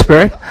receive the Holy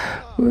Spirit,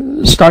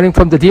 starting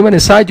from the demon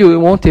inside you, it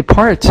won't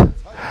depart.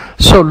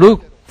 So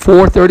Luke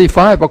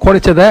 4:35,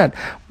 according to that,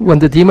 when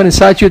the demon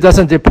inside you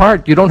doesn't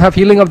depart, you don't have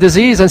healing of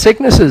disease and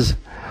sicknesses.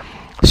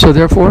 So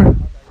therefore,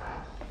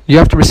 you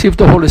have to receive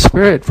the Holy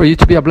Spirit for you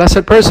to be a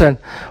blessed person.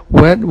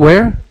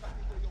 Where?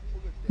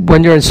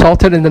 When you're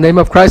insulted in the name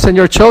of Christ and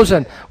you're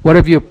chosen.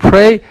 Whatever you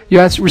pray, you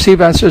receive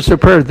answers to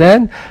prayer.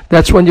 Then,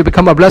 that's when you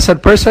become a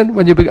blessed person.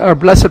 When you are a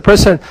blessed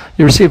person,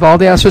 you receive all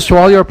the answers to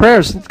all your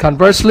prayers.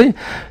 Conversely,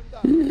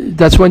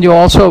 that's when you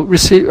also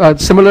receive,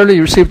 similarly,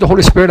 you receive the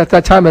Holy Spirit at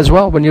that time as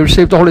well. When you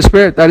receive the Holy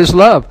Spirit, that is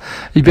love.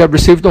 If you have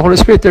received the Holy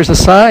Spirit, there's a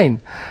sign.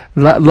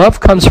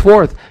 Love comes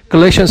forth.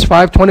 Galatians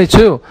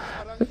 5:22.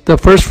 The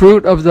first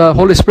fruit of the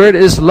Holy Spirit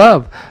is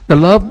love. The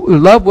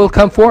love will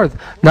come forth.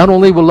 Not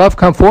only will love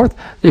come forth,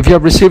 if you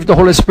have received the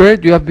Holy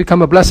Spirit, you have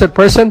become a blessed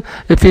person.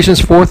 Ephesians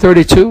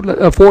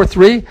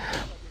 4:3.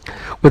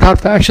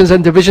 Without factions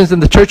and divisions in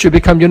the church, you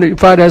become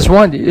unified as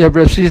one. You have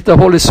received the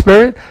Holy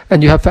Spirit,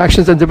 and you have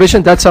factions and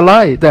division. That's a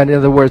lie, then, in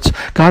other words.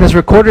 God has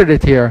recorded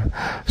it here.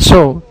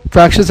 So,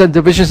 factions and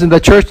divisions in the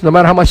church, no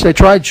matter how much they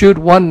try, Jude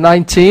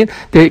 1:19,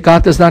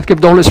 God does not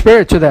give the Holy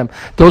Spirit to them.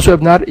 Those who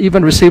have not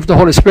even received the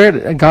Holy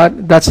Spirit, and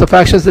God, that's the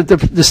factions and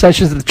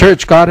dissensions of the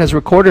church. God has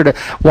recorded it.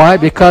 Why?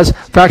 Because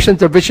factions and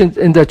division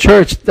in the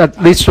church, that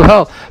leads to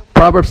hell.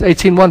 Proverbs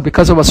 18:1,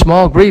 because of a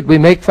small greed, we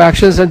make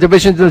factions and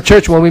divisions in the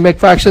church. When we make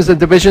factions and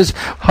divisions,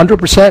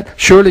 100%,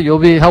 surely you'll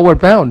be hellward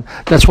bound.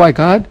 That's why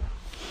God,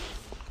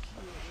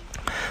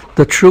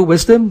 the true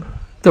wisdom,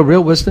 the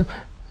real wisdom,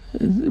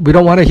 we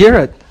don't want to hear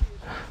it.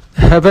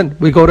 Heaven,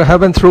 we go to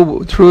heaven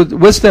through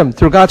wisdom,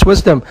 through God's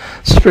wisdom.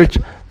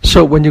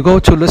 So when you go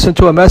to listen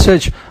to a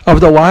message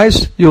of the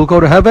wise, you'll go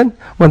to heaven.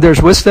 When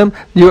there's wisdom,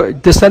 your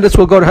descendants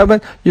will go to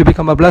heaven. You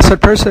become a blessed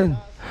person.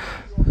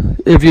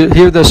 If you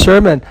hear the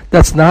sermon,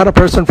 that's not a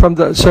person from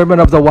the sermon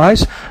of the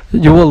wise,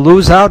 you will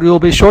lose out. You will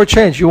be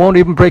shortchanged. You won't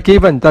even break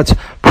even. That's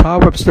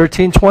Proverbs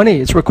 13:20.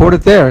 It's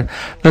recorded there.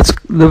 Let's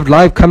live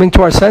life coming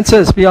to our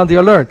senses. Be on the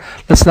alert.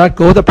 Let's not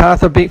go the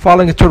path of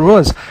falling into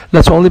ruins.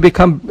 Let's only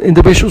become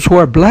individuals who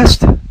are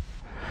blessed.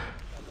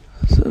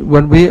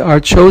 When we are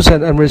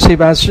chosen and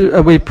receive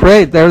answers, we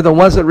pray, they're the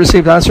ones that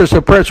receive answers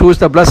to prayers. Who is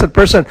the blessed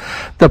person?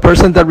 The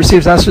person that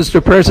receives answers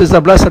to prayers is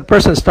the blessed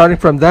person. Starting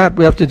from that,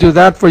 we have to do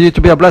that for you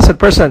to be a blessed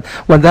person.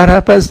 When that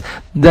happens,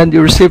 then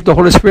you receive the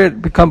Holy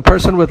Spirit, become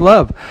person with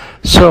love.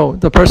 So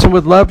the person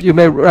with love, you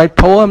may write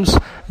poems,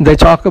 and they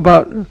talk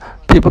about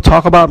People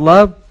talk about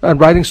love and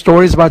writing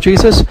stories about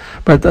Jesus,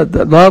 but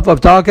the love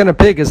of dog and a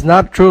pig is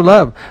not true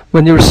love.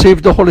 When you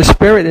receive the Holy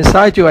Spirit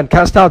inside you and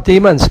cast out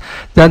demons,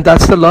 then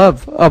that's the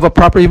love of a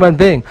proper human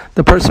being.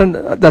 The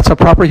person that's a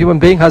proper human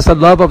being has the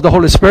love of the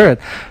Holy Spirit.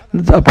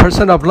 A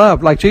person of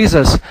love, like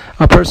Jesus,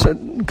 a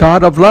person,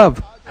 God of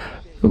love.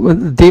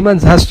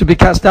 Demons has to be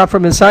cast out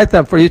from inside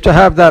them for you to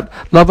have that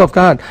love of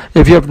God.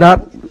 If you have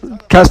not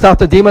cast out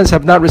the demons,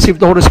 have not received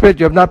the Holy Spirit,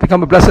 you have not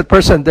become a blessed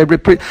person. They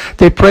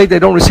pray, they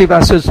don't receive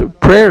answers to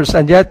prayers,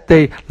 and yet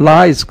they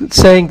lie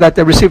saying that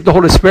they received the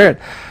Holy Spirit.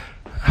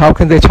 How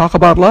can they talk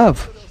about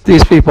love?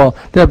 These people,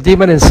 they have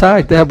demon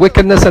inside. They have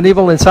wickedness and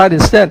evil inside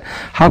instead.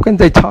 How can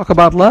they talk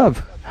about love?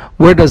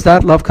 Where does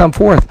that love come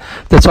forth?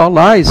 That's all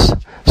lies.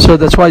 So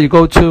that's why you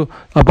go to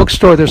a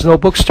bookstore, there's no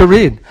books to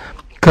read,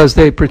 because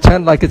they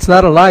pretend like it's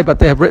not a lie, but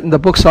they have written the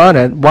books on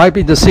it. Why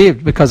be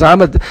deceived? Because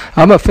I'm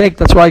a fake,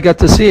 that's why I get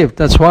deceived.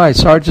 That's why,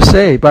 sorry to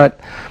say, but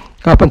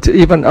up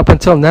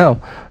until now,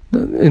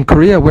 in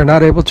Korea, we're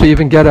not able to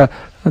even get a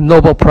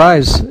Nobel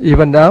Prize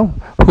even now.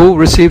 Who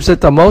receives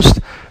it the most?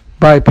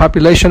 By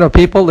population of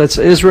people, it's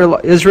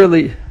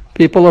Israeli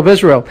people of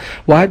Israel.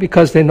 Why?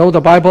 Because they know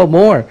the Bible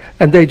more,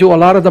 and they do a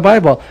lot of the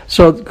Bible.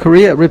 So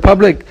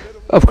Republic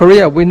of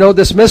Korea, we know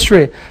this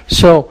mystery.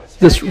 So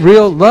this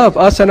real love,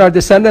 us and our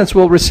descendants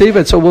will receive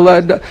it. So we'll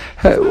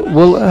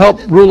help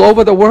rule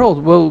over the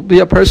world. We'll be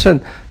a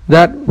person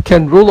that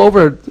can rule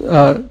over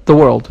the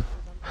world.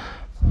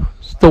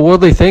 The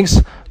worldly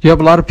things, you have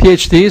a lot of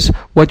PhDs.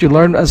 What you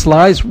learn as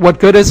lies, what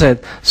good is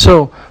it?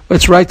 So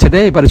it's right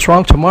today, but it's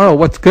wrong tomorrow.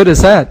 What good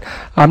is that?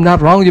 I'm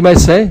not wrong, you may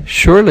say.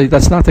 Surely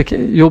that's not the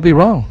case. You'll be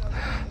wrong.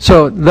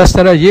 So less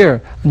than a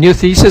year, a new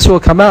thesis will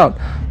come out.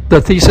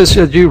 The thesis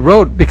that you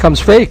wrote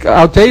becomes fake,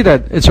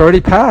 outdated. It's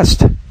already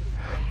passed.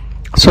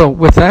 So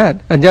with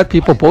that, and yet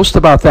people boast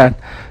about that.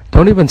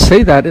 Don't even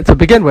say that to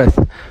begin with.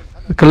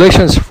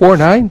 Galatians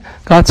 4:9,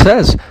 God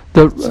says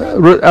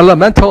the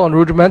elemental and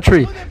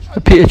rudimentary.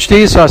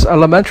 PhDs are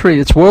elementary.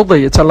 It's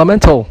worldly. It's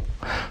elemental.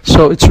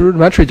 So it's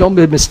rudimentary. Don't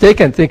be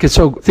mistaken.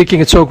 Thinking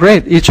it's so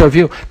great. Each of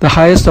you, the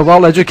highest of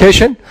all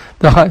education,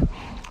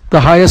 the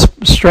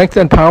highest strength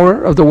and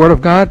power of the Word of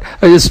God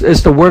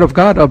is the Word of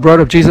God, a word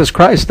of Jesus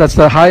Christ. That's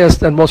the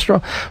highest and most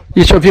strong.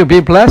 Each of you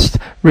be blessed,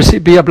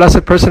 be a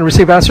blessed person,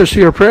 receive answers to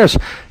your prayers.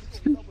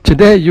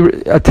 Today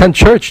you attend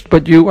church,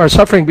 but you are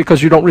suffering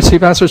because you don't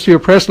receive answers to your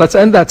prayers. Let's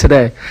end that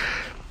today.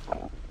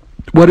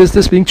 What is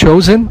this being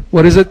chosen?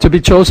 What is it to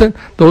be chosen?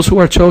 Those who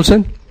are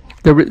chosen,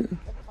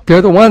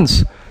 they're the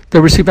ones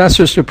that receive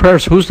answers to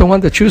prayers. Who's the one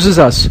that chooses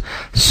us?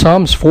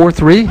 Psalms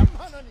 4:3.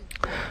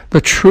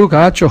 The true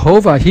God,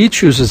 Jehovah, He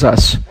chooses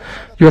us.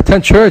 You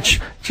attend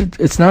church,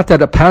 it's not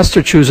that a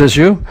pastor chooses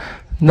you,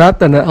 not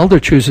that an elder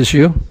chooses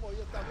you.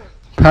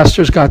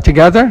 Pastors got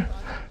together,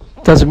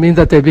 doesn't mean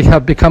that they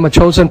have become a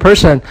chosen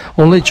person.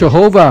 Only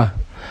Jehovah,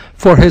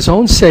 for His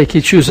own sake,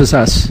 He chooses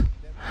us.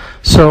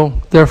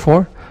 So,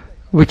 therefore,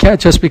 we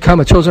can't just become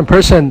a chosen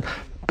person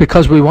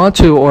because we want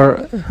to,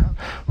 or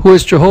who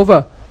is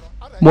Jehovah?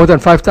 More than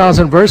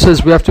 5,000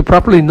 verses. We have to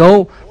properly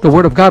know the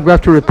Word of God. We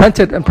have to repent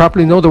it and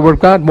properly know the Word of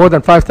God. More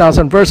than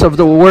 5,000 verses of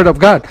the Word of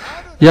God.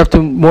 You have to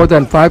more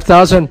than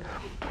 5,000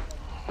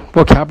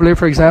 vocabulary,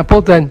 for example,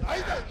 then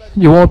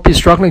you won't be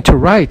struggling to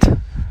write.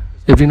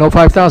 If you know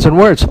 5,000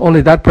 words,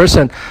 only that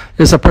person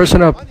is a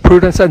person of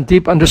prudence and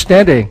deep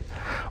understanding.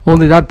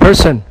 Only that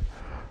person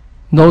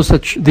knows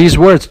these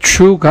words,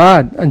 true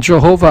God and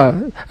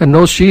Jehovah, and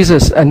knows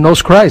Jesus and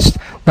knows Christ.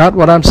 Not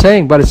what I'm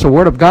saying, but it's the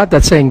Word of God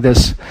that's saying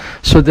this.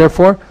 So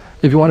therefore,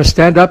 if you want to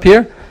stand up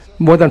here,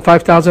 more than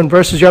 5,000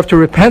 verses, you have to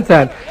repent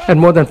that. And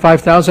more than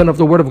 5,000 of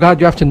the Word of God,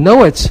 you have to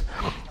know it.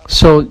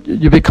 So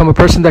you become a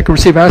person that can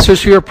receive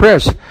answers to your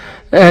prayers.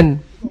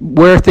 And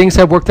where things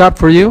have worked out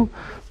for you,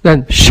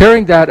 then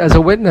sharing that as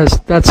a witness,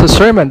 that's a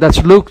sermon. That's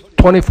Luke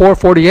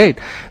 24:48.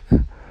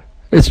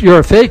 You're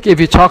a fake if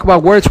you talk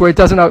about words where it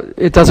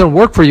doesn't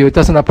work for you. It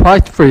doesn't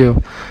apply for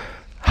you.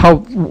 How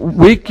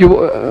weak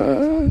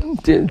you.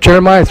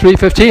 Jeremiah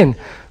 3:15.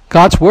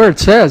 God's word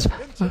says,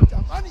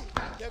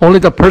 only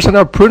the person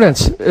of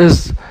prudence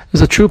is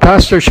a true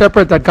pastor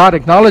shepherd that God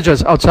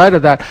acknowledges. Outside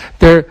of that,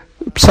 they're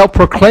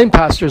self-proclaimed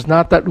pastors,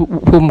 not that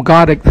whom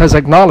God has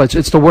acknowledged.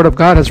 It's the Word of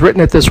God has written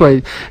it this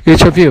way.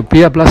 Each of you,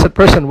 be a blessed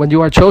person. When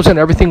you are chosen,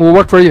 everything will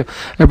work for you.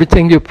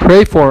 Everything you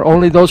pray for,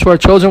 only those who are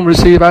chosen will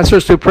receive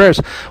answers to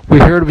prayers.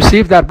 We're here to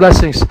receive that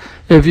blessings.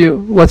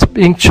 What's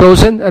being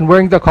chosen and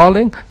wearing the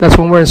calling, that's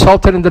when we're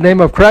insulted in the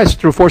name of Christ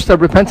through four-step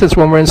repentance,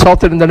 when we're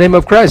insulted in the name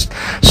of Christ.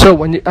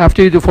 So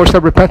after you do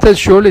four-step repentance,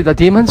 surely the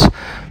demons,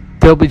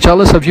 they'll be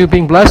jealous of you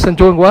being blessed and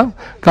doing well.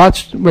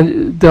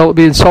 They'll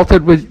be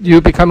insulted with you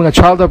becoming a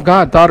child of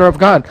God, daughter of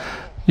God.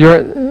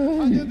 They'll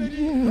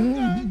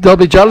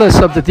be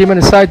jealous of the demon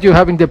inside you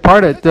having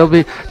departed. They'll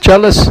be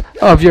jealous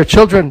of your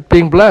children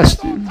being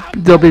blessed.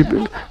 They'll be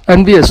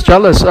envious,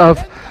 jealous of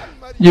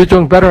you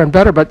doing better and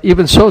better. But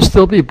even so,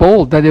 still be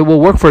bold that it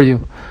will work for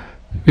you.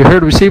 You're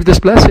here to receive this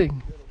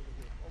blessing.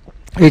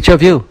 Each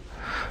of you,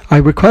 I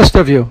request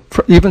of you,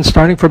 even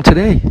starting from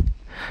today,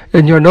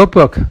 in your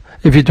notebook.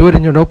 If you do it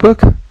in your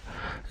notebook,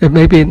 It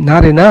may be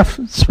not enough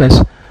space.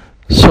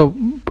 So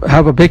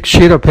have a big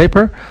sheet of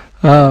paper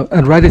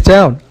and write it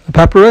down. A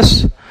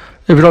papyrus,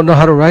 if you don't know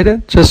how to write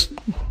it, just,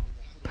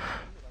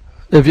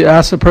 if you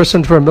ask a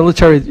person for a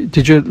military,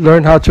 did you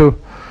learn how to,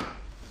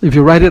 if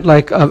you write it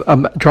like,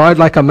 draw it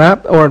like a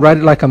map or write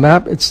it like a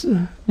map,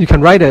 you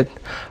can write it.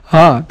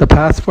 The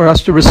path for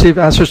us to receive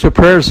answers to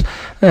prayers,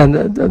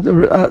 and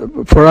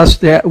for us,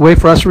 the way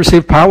for us to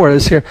receive power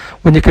is here.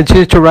 When you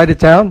continue to write it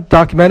down,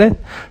 document it,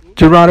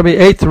 Deuteronomy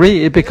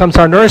 8:3, it becomes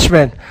our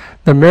nourishment.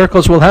 The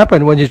miracles will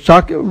happen when you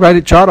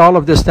jot all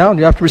of this down.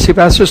 You have to receive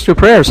answers to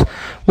prayers.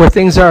 Where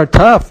things are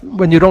tough,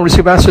 when you don't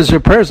receive answers to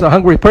prayers, the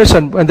hungry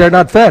person, when they're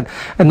not fed,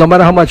 and no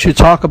matter how much you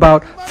talk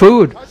about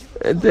food,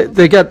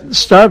 they get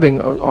starving.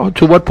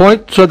 To what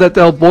point? So that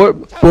they'll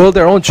boil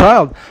their own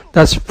child.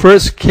 That's 2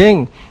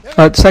 King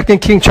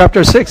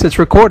chapter 6. It's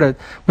recorded.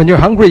 When you're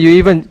hungry, you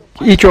even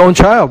eat your own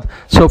child.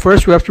 So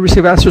first, we have to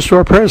receive answers to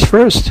our prayers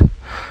first.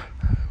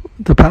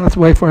 The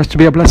pathway for us to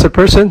be a blessed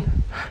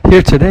person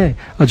here today.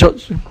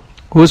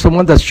 Who is the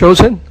one that's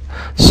chosen?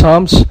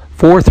 Psalms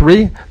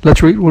 4:3.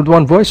 Let's read with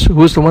one voice.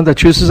 Who is the one that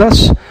chooses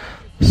us?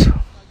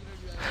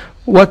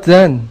 What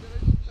then?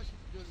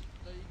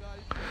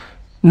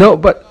 No,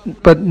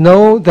 but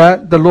know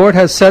that the Lord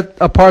has set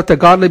apart the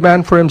godly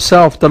man for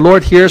himself. The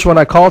Lord hears when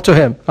I call to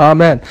him.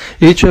 Amen.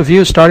 Each of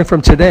you, starting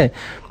from today,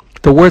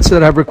 the words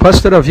that I've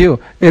requested of you,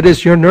 it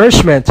is your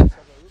nourishment.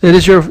 It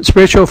is your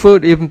spiritual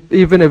food.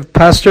 Even if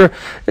Pastor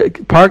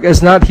Park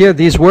is not here,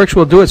 these works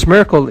will do its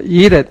miracle.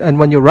 Eat it. And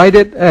when you write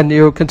it and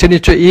you continue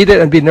to eat it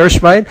and be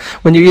nourished by it,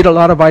 when you eat a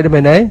lot of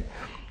vitamin A,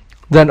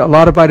 then a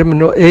lot of vitamin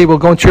A will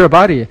go into your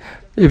body.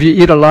 If you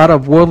eat a lot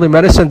of worldly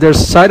medicine,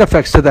 there's side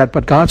effects to that.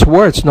 But God's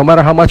words, no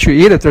matter how much you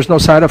eat it, there's no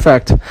side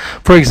effect.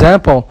 For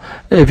example,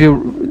 if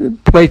you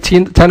play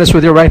tennis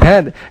with your right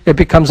hand, it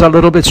becomes a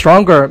little bit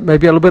stronger,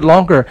 maybe a little bit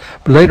longer.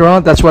 But later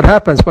on, that's what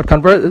happens. But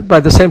by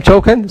the same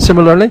token,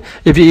 similarly,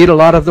 if you eat a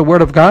lot of the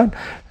Word of God,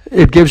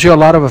 it gives you a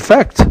lot of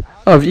effect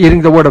of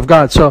eating the Word of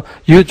God. So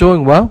you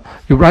doing well,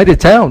 you write it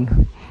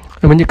down.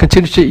 And when you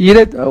continue to eat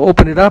it,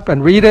 open it up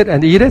and read it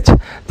and eat it,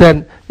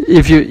 then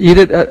if you eat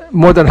it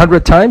more than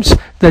 100 times,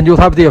 then you'll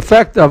have the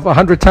effect of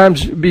 100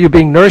 times you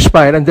being nourished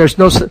by it, and there's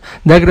no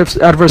negative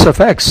adverse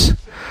effects.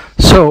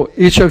 So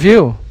each of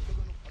you,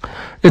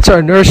 it's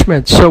our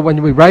nourishment. So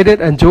when we write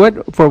it and do it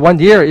for 1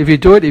 year, if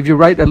you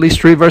write at least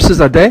 3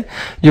 verses a day,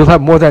 you'll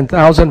have more than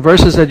 1,000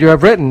 verses that you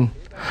have written.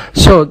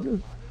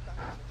 So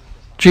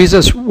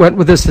Jesus went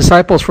with his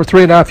disciples for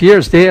 3.5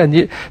 years, day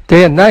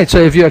and night. So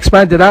if you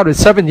expand it out, it's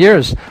 7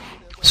 years.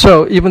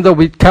 So even though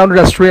we counted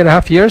as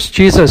 3.5 years,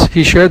 Jesus,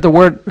 he shared the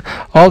word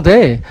all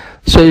day.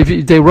 So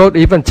if they wrote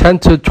even 10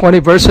 to 20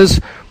 verses,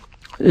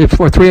 if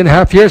for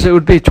 3.5 years, it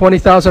would be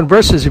 20,000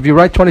 verses. If you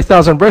write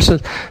 20,000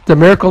 verses, the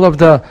miracle of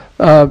the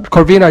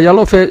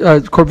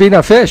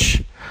corvina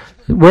fish,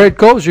 where it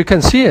goes, you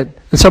can see it.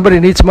 And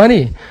somebody needs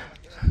money.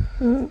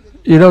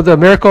 You know, the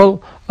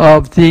miracle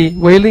of the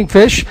whaling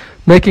fish,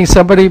 making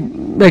somebody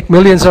make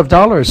millions of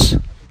dollars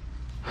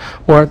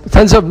or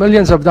tens of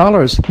millions of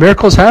dollars.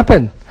 Miracles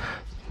happen.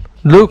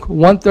 Luke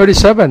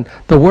 1:37,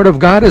 the Word of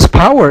God is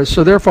power,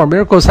 so therefore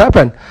miracles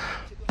happen.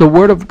 The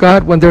Word of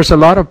God, when there's a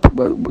lot of,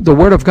 the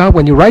Word of God,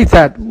 when you write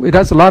that, it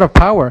has a lot of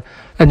power,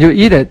 and you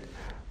eat it.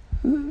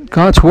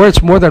 God's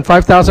Word's more than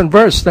 5,000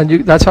 verse,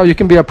 then that's how you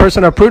can be a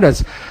person of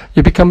prudence.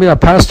 You become a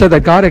pastor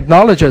that God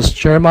acknowledges.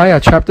 Jeremiah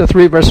chapter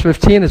 3, verse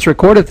 15, it's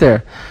recorded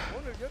there.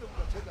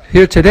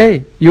 Here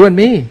today, you and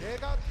me.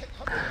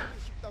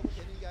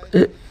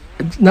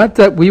 Not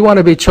that we want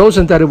to be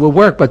chosen that it will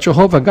work, but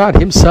Jehovah God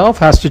himself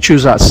has to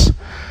choose us.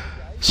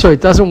 So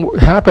it doesn't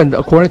happen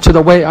according to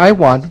the way I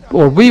want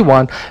or we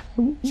want.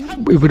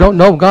 If we don't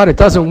know God, it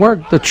doesn't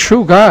work. The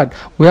true God,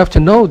 we have to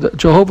know that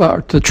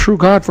Jehovah, the true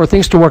God, for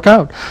things to work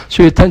out.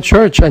 So you attend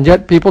church and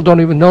yet people don't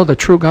even know the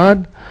true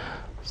God.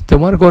 They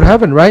want to go to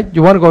heaven, right?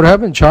 You want to go to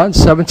heaven? John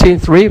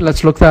 17:3,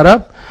 let's look that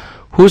up.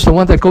 Who's the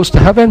one that goes to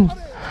heaven?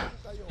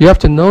 You have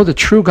to know the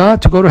true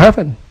God to go to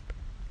heaven.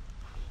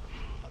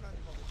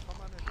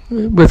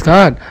 With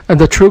God and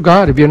the true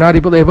God, if you're not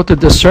able to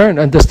discern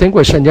and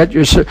distinguish, and yet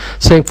you're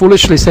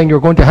foolishly saying you're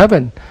going to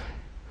heaven,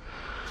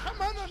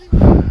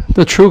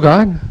 the true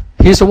God,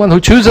 he's the one who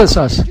chooses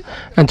us.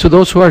 And to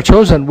those who are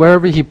chosen,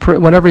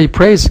 whenever he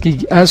prays, he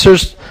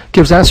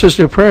gives answers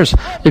to your prayers.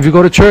 If you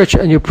go to church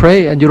and you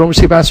pray and you don't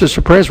receive answers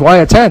to prayers, why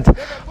attend?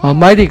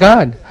 Almighty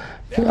God,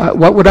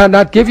 what would I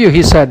not give you?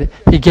 He said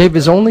he gave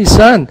his only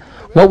son.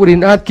 What would he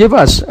not give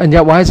us? And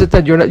yet why is it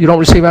that you don't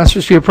receive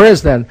answers to your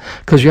prayers then?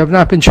 Because you have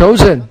not been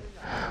chosen.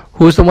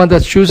 Who's the one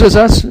that chooses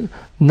us?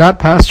 Not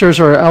pastors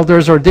or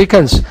elders or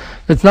deacons.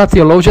 It's not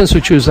theologians who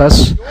choose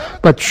us,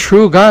 but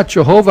true God,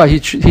 Jehovah, he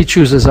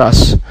chooses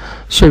us.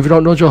 So if you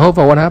don't know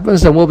Jehovah, what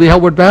happens? Then we'll be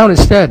hellward bound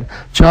instead.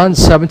 John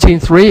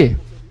 17:3.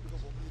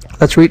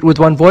 Let's read with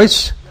one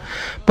voice.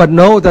 But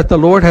know that the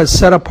Lord has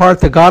set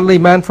apart the godly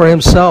man for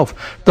himself.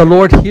 The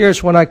Lord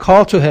hears when I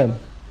call to him.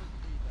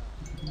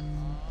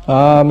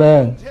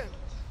 Amen.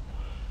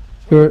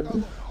 Your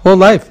whole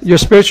life, your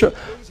spiritual,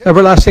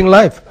 everlasting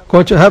life,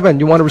 going to heaven,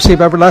 you want to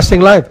receive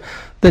everlasting life.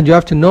 then you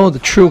have to know the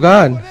true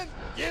God.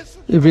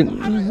 If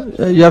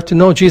you have to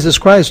know Jesus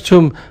Christ,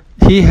 whom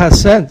He has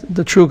sent,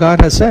 the true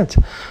God has sent.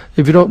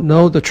 If you don't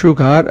know the true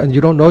God and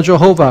you don't know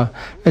Jehovah,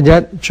 and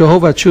yet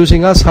Jehovah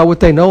choosing us, how would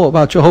they know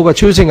about Jehovah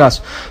choosing us?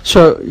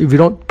 So if you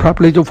don't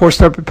properly do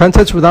 4-step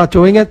repentance without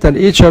doing it, then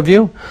each of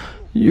you,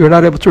 you're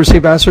not able to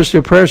receive answers to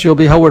your prayers. You'll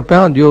be hellward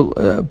bound. You'll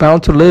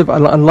bound to live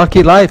an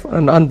unlucky life,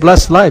 an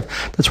unblessed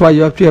life. That's why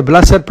you have to be a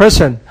blessed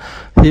person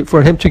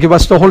for Him to give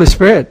us the Holy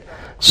Spirit.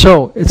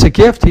 So it's a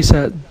gift, He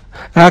said.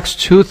 Acts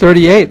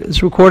 2:38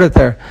 is recorded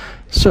there.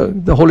 So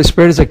the Holy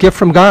Spirit is a gift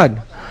from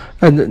God.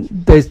 And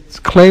they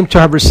claim to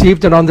have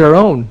received it on their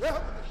own.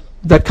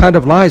 That kind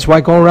of lies. Why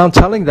go around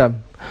telling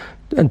them?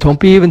 And don't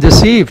be even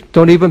deceived.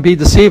 Don't even be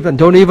deceived. And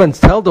don't even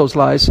tell those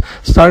lies.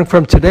 Starting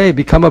from today,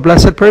 become a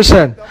blessed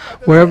person.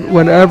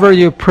 Whenever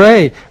you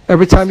pray,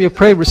 every time you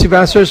pray, receive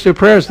answers to your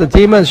prayers. The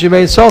demons, you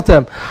may insult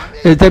them.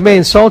 They may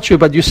insult you,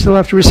 but you still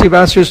have to receive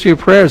answers to your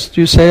prayers. Do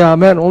you say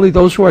amen? Only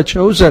those who are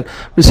chosen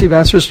receive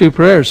answers to your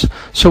prayers.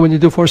 So when you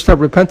do 4-step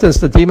repentance,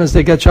 the demons,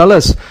 they get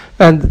jealous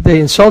and they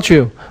insult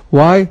you.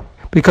 Why?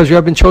 Because you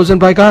have been chosen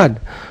by God.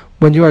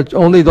 When you are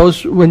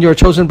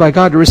chosen by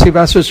God to receive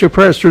answers to your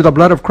prayers through the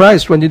blood of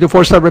Christ, when you do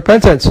 4-step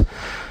repentance,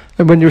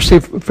 and when you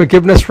receive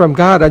forgiveness from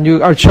God, and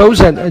you are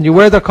chosen, and you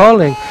wear the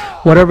calling,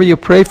 whatever you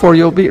pray for,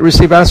 you'll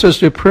receive answers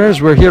to your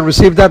prayers. We're here to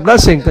receive that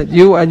blessing, that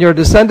you and your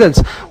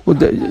descendants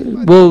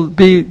will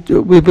be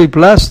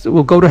blessed,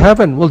 will go to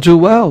heaven, will do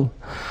well.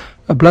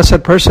 A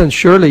blessed person,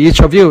 surely,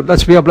 each of you,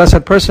 let's be a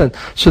blessed person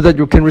so that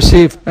you can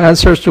receive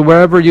answers to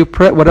whatever you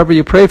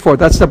pray for.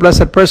 That's the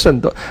blessed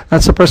person.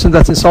 That's the person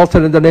that's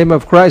insulted in the name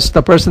of Christ.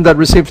 The person that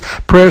receives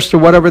prayers to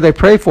whatever they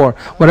pray for.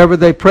 Whatever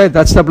they pray,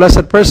 that's the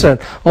blessed person.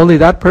 Only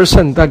that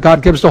person that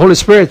God gives the Holy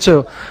Spirit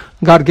to.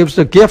 God gives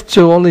the gift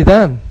to only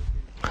them.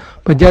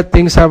 But yet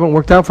things haven't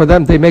worked out for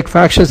them. They make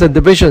factions and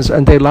divisions,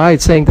 and they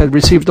lied saying they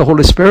received the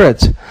Holy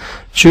Spirit.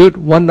 Jude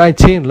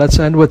 1:19, let's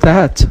end with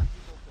that.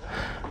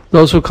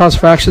 Those who cause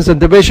factions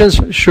and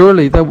divisions,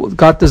 surely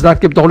God does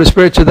not give the Holy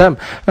Spirit to them.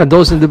 And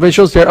those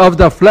individuals, they're of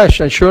the flesh,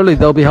 and surely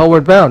they'll be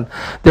hellward bound.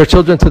 They're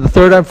children to the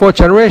 3rd and 4th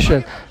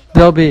generation.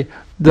 They'll be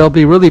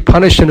really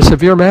punished in a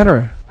severe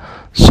manner.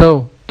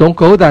 So don't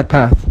go that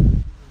path.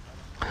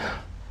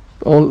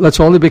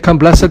 Let's only become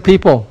blessed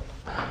people.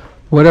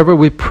 Whatever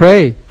we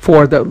pray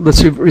for,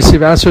 let's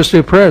receive answers to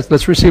your prayers.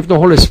 Let's receive the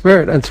Holy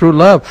Spirit, and through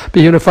love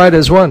be unified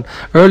as one.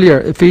 Earlier,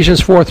 Ephesians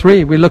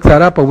 4:3, we looked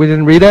that up, but we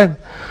didn't read it.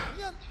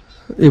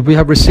 If we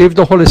have received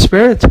the Holy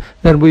Spirit,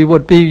 then we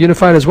would be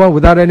unified as one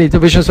without any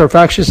divisions or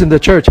factions in the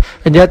church.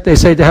 And yet they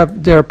say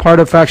they're part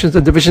of factions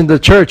and divisions in the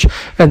church,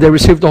 and they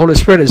received the Holy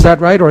Spirit. Is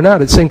that right or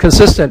not? It's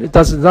inconsistent.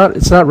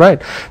 It's not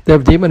right. They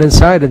have demon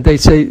inside, and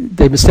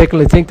they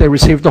mistakenly think they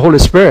received the Holy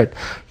Spirit.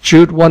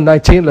 Jude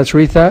 1:19, let's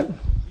read that.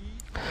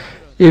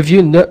 If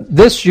you know,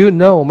 this you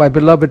know, my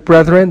beloved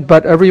brethren,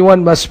 but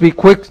everyone must be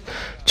quick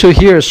to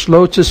hear,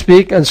 slow to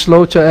speak, and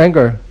slow to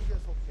anger.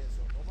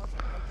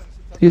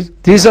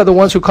 These are the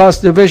ones who cause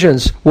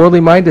divisions,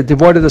 worldly minded,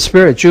 devoid of the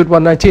Spirit. Jude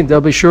 1:19,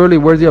 they'll be surely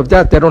worthy of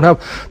death. They don't have,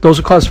 those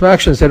who cause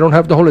factions, they don't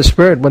have the Holy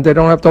Spirit. When they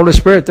don't have the Holy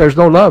Spirit, there's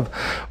no love.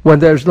 When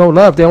there's no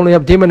love, they only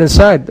have demon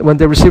inside. When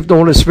they receive the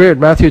Holy Spirit,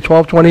 Matthew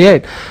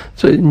 12:28.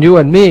 So you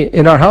and me,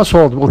 in our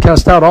household, will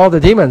cast out all the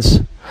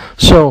demons.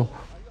 So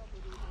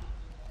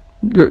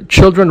your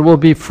children will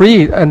be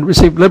free and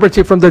receive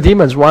liberty from the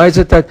demons. Why is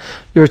it that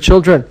your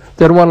children,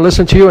 they don't want to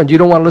listen to you, and you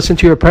don't want to listen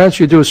to your parents?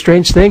 You do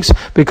strange things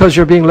because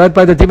you're being led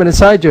by the demon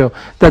inside you.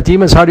 The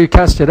demons, how do you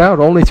cast it out?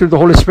 Only through the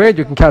Holy Spirit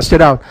you can cast it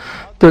out.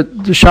 The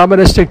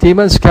shamanistic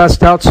demons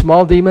cast out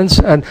small demons,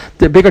 and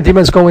the bigger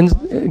demons go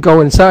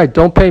inside.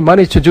 Don't pay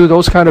money to do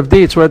those kind of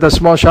deeds where the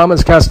small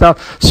shamans cast out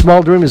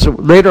small demons.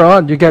 Later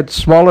on, you get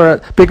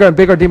bigger and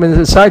bigger demons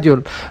inside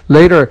you.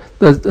 Later,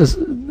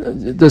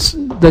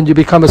 then you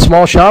become a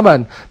small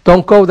shaman.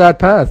 Don't go that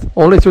path.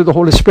 Only through the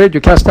Holy Spirit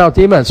you cast out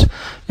demons.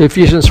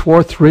 Ephesians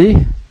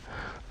 4:3.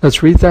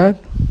 Let's read that.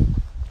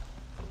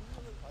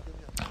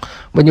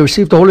 When you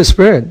receive the Holy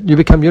Spirit, you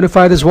become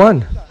unified as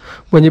one.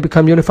 When you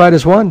become unified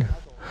as one,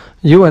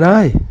 you and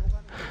I,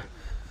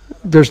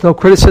 there's no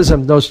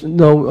criticism,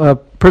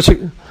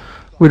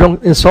 we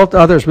don't insult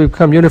others. We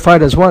become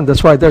unified as one.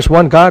 That's why there's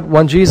one God,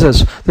 one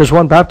Jesus. There's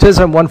one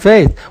baptism, one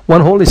faith,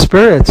 one Holy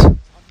Spirit.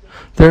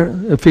 There,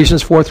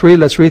 Ephesians 4:3.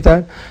 Let's read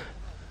that.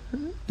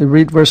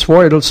 Read verse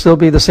 4. It'll still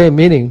be the same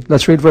meaning.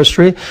 Let's read verse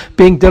 3.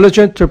 Being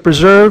diligent to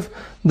preserve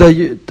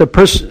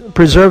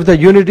the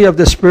unity of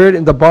the Spirit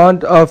in the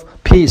bond of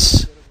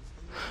peace.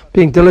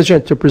 Being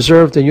diligent to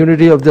preserve the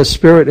unity of the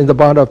Spirit in the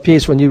bond of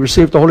peace. When you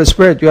receive the Holy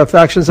Spirit, you have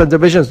factions and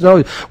divisions.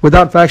 No,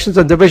 without factions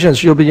and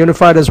divisions, you'll be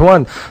unified as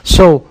one.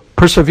 So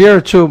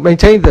persevere to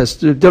maintain this,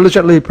 to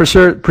diligently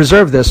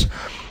preserve this.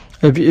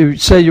 If you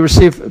say you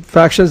receive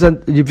factions,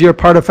 and if you're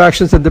part of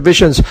factions and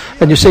divisions,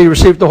 and you say you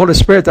receive the Holy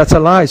Spirit, that's a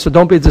lie. So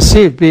don't be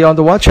deceived. Be on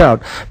the watch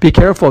out. Be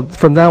careful.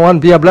 From now on,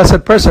 be a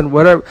blessed person.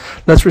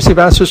 Let's receive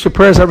answers to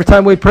prayers every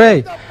time we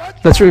pray.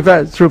 Let's through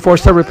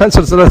 4-step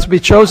repentance. Let's be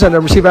chosen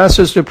and receive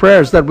answers to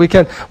prayers, that we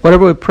can,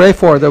 whatever we pray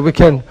for, that we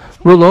can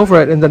rule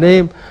over it in the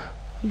name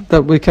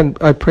that we can,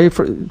 I pray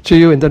to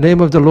you in the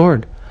name of the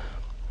Lord,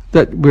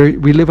 that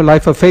we live a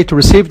life of faith to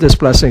receive these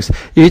blessings.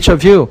 Each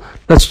of you,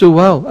 let's do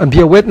well and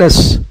be a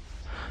witness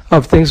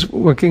of things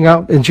working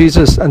out in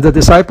Jesus and the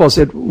disciples.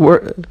 It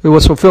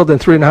was fulfilled in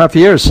 3.5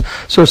 years.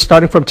 So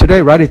starting from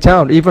today, write it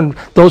down. Even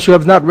those who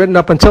have not written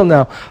up until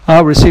now,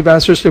 I'll receive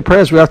answers to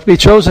prayers. We have to be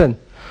chosen.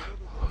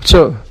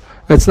 So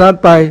it's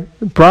not by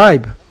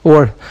bribe,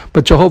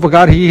 but Jehovah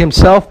God, He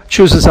Himself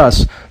chooses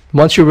us.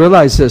 Once you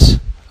realize this,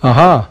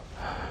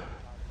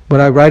 when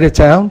I write it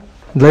down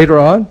later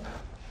on,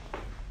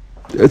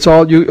 it's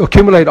all, you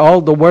accumulate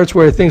all the words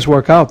where things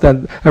work out,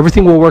 then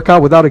everything will work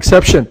out without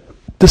exception.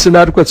 This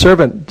inadequate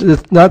servant,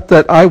 it's not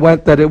that I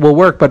went that it will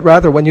work, but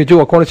rather when you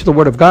do according to the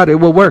word of God, it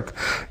will work.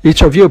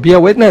 Each of you, be a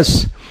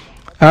witness.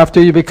 After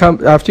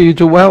you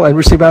do well and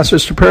receive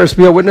answers to prayers,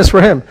 be a witness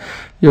for Him.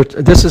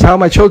 This is how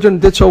my children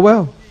did so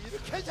well.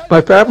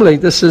 My family,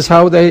 this is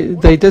how they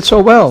did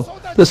so well.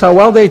 This is how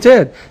well they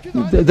did.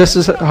 This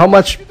is how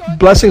much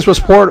blessings was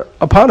poured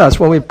upon us.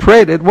 When we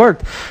prayed, it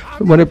worked.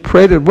 When it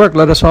prayed, it worked.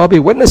 Let us all be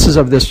witnesses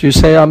of this. You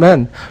say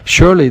amen.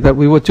 Surely that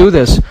we would do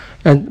this.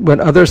 And when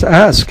others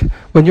ask,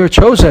 when you're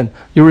chosen,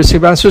 you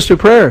receive answers to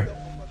prayer.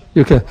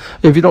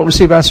 If you don't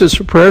receive answers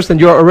to prayers, then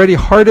you're already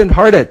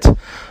hardened-hearted.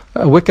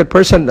 A wicked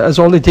person is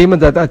only demon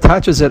that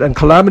attaches it, and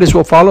calamities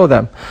will follow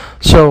them.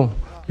 So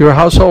your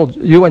household,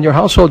 you and your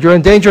household, you're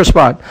in danger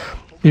spot.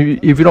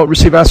 If you don't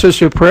receive answers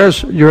to your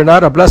prayers, you're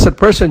not a blessed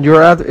person.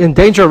 You're in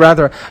danger,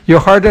 rather. You're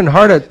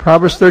hardened-hearted.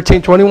 Proverbs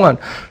 13:21.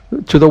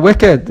 To the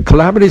wicked,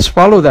 calamities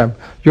follow them.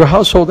 Your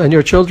household and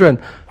your children,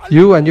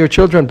 you and your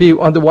children, be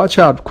on the watch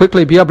out.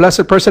 Quickly, be a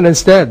blessed person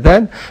instead.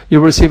 Then you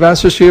will receive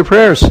answers to your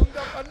prayers.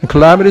 And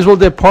calamities will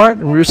depart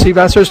and receive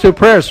answers to your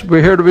prayers.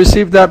 We're here to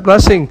receive that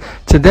blessing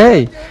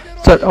today.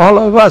 That all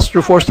of us,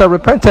 through four-step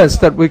repentance,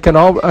 that we can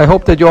all, I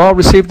hope that you all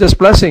receive this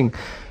blessing.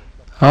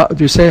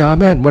 Do you say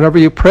amen? Whenever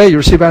you pray, you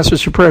receive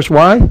answers to prayers.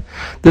 Why?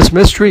 This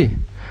mystery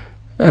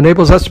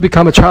enables us to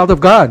become a child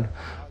of God.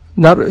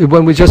 Not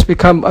when we just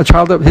become a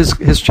child of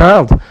His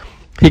child.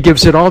 He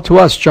gives it all to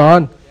us.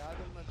 John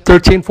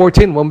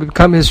 13:14. When we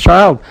become His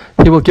child,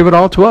 He will give it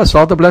all to us.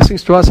 All the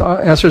blessings to us,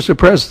 answers to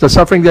prayers. The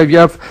suffering that you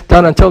have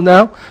done until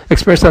now,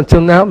 experienced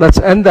until now, let's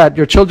end that.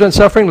 Your children's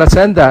suffering, let's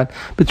end that.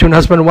 Between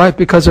husband and wife,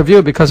 because of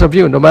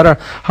you. No matter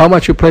how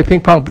much you play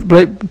ping pong,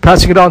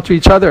 passing it on to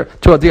each other,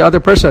 to the other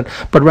person.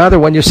 But rather,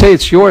 when you say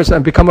it's yours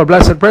and become a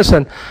blessed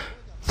person,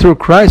 through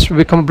Christ, we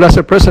become a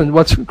blessed person.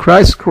 What's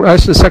Christ?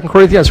 Christ is 2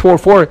 Corinthians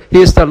 4:4.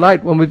 He is the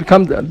light. When we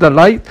become the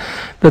light,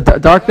 the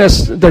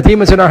darkness, the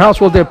demons in our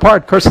house will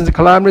depart. Curses and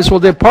calamities will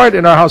depart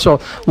in our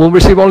household. We'll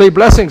receive only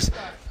blessings.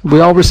 We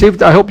all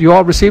received. I hope you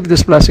all received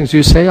these blessings.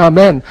 You say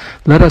amen.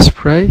 Let us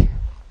pray.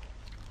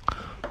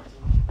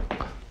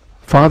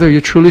 Father,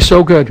 you're truly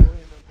so good.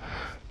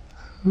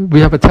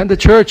 We have attended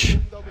church,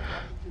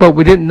 but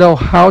we didn't know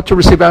how to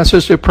receive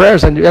answers to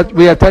prayers, and yet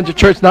we attended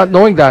church not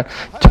knowing that.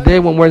 Today,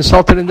 when we're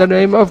insulted in the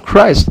name of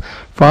Christ,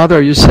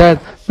 Father, you said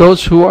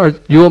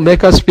you will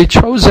make us be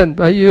chosen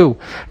by you,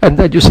 and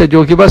that you said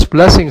you'll give us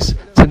blessings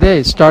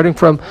today, starting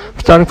from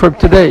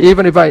today.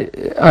 Even if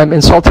I'm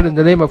insulted in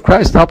the name of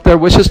Christ, help their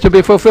wishes to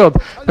be fulfilled.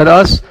 That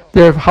us,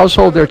 their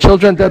household, their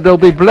children, that they'll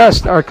be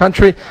blessed. Our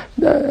country,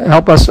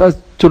 help us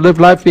to live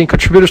life being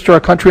contributors to our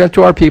country and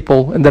to our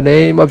people. In the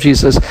name of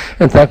Jesus,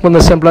 and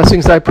thankfulness and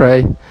blessings, I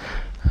pray.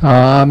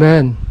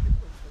 Amen.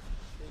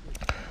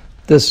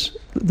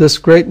 This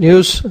great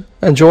news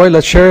and joy,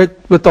 let's share it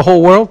with the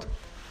whole world.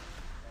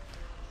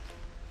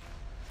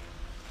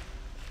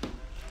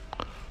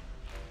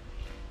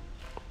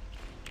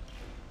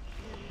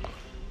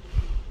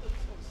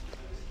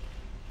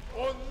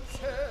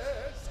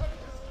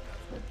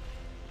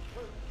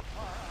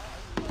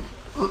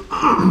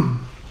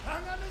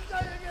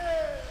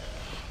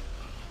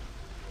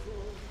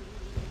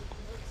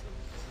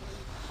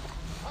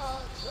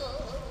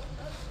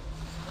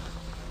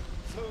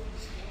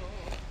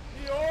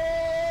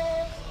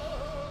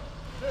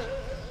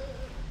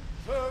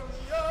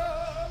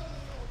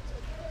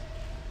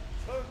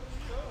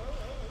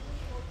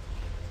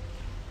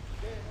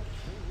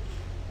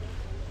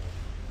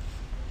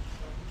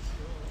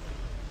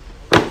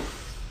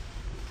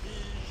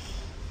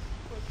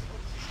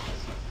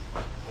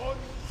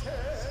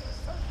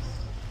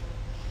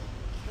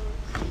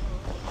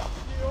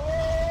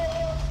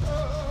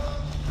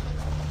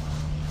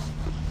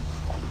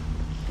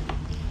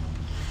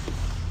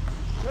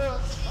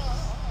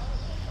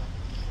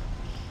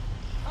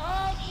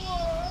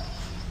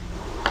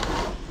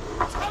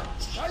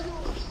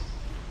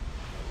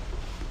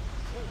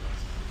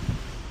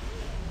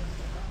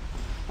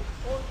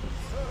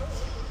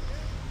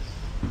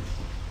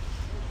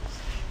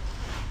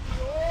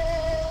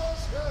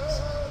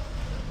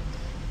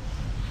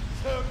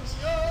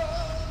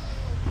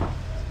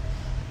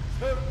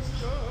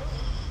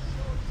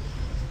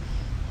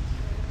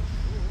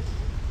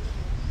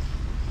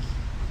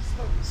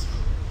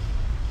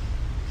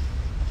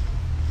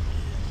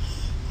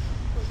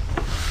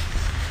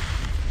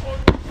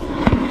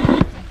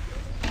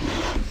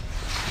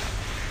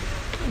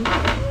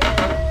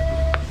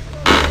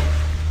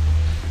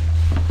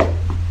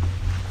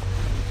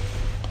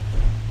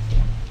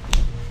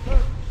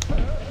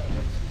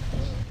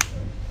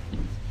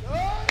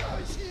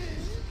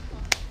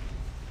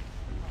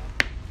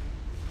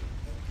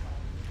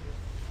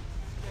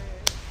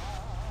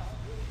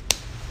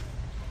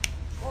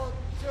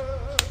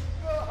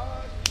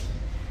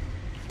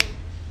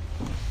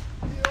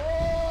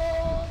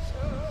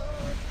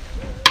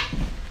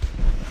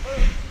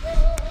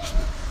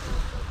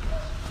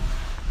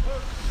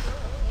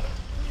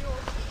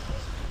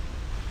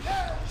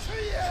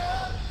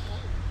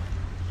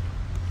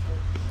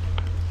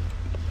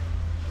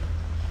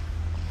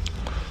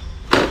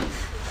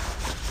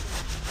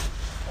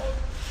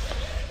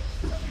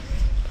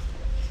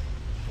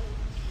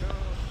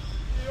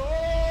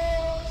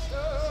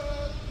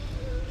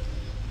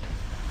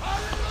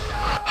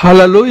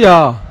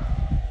 Hallelujah.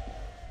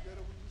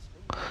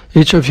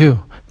 Each of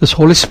you, this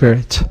Holy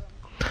Spirit,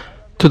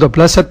 to the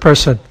blessed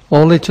person,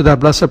 only to that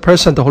blessed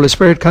person the Holy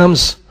Spirit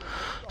comes.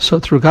 So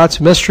through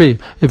God's mystery,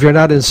 if you're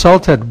not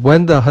insulted,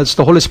 when has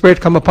the Holy Spirit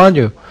come upon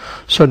you?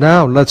 So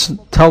now let's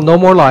tell no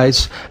more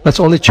lies. Let's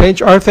only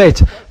change our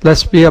fate.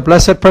 Let's be a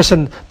blessed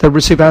person that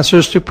receive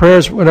answers to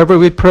prayers whenever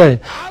we pray.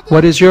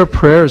 What is your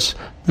prayers?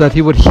 That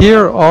He would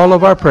hear all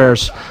of our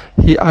prayers.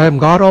 I am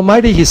God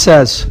Almighty, He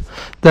says.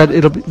 That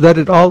let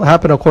it all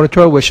happen according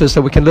to our wishes,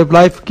 that we can live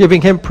life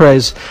giving Him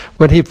praise.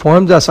 When He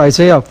formed us,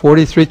 Isaiah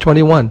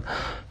 43:21.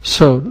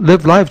 So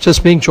live life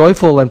just being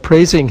joyful and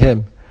praising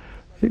Him.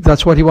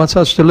 That's what He wants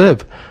us to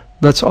live.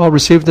 Let's all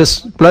receive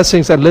these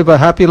blessings and live a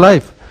happy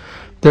life.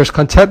 There's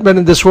contentment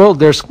in this world.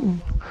 There's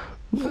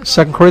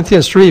 2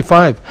 Corinthians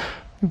 3:5.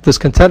 This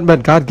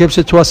contentment, God gives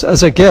it to us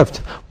as a gift.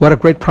 What a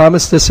great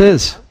promise this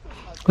is.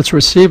 Let's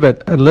receive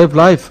it and live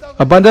life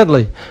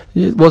abundantly.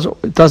 It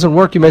doesn't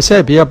work, you may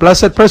say. Be a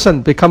blessed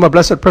person. Become a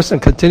blessed person.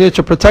 Continue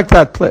to protect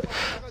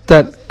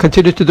that.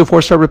 Continue to do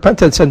forced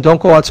repentance and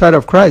don't go outside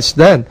of Christ.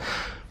 Then,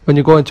 when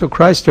you go into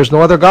Christ, there's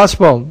no other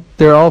gospel.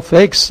 They're all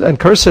fakes and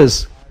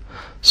curses.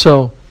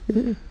 So,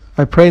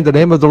 I pray in the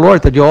name of the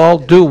Lord that you all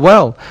do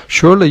well.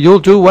 Surely you'll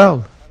do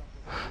well.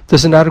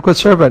 This inadequate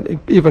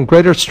servant, even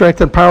greater strength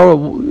and power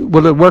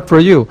will it work for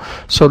you.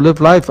 So live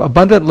life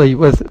abundantly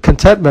with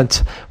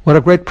contentment. What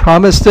a great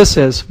promise this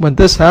is. When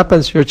this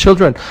happens, your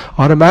children,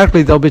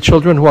 automatically they'll be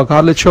children who are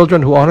godly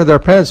children who honor their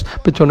parents,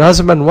 between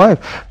husband and wife.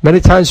 Many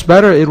times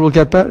better, it will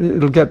get better.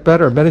 It'll get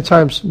better many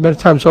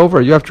times over.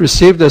 You have to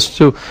receive this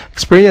to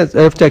experience. You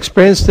have to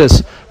experience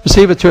this.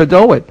 Receive it to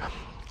know it.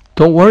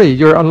 Don't worry.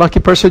 You're an unlucky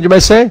person, you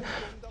may say.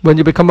 When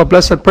you become a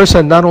blessed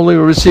person, not only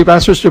will you receive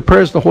answers to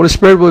prayers, the Holy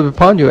Spirit will be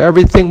upon you.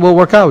 Everything will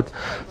work out.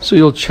 So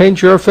you'll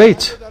change your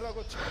fate.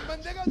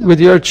 With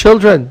your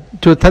children,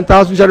 to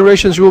 10,000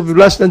 generations, you will be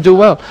blessed and do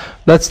well.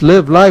 Let's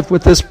live life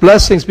with these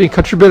blessings, being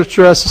contributed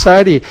to our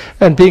society,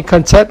 and being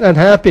content and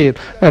happy,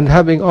 and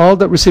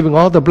receiving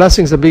all the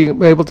blessings and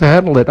being able to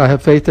handle it. I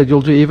have faith that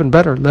you'll do even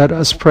better. Let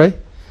us pray.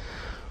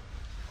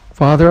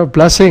 Father of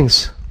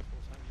blessings,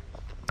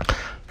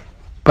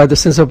 by the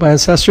sins of my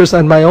ancestors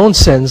and my own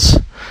sins,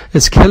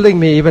 it's killing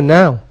me even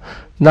now.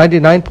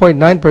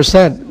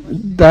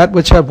 99.9%, that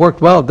which have worked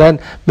well, then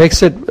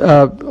makes it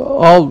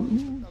all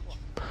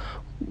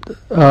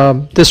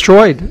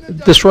destroying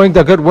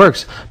the good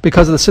works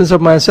because of the sins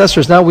of my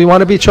ancestors. Now we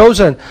want to be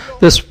chosen.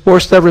 This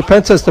forced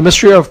repentance, the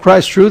mystery of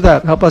Christ, through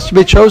that, help us to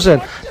be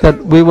chosen,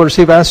 that we will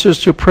receive answers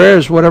to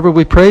prayers, whatever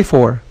we pray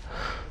for.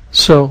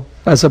 So,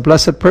 as a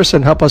blessed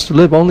person, help us to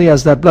live only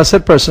as that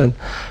blessed person,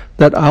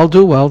 that I'll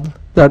do well,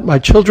 that my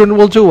children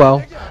will do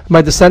well,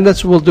 my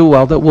descendants will do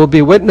well, that will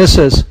be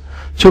witnesses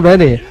to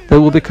many, that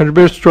will be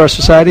contributors to our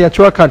society and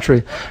to our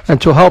country,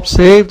 and to help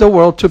save the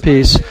world to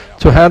peace,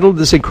 to handle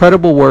these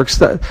incredible works.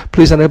 That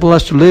please enable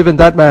us to live in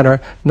that manner.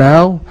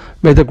 Now,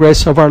 may the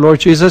grace of our Lord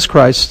Jesus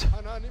Christ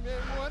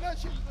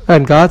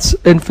and God's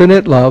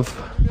infinite love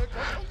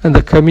and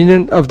the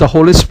communion of the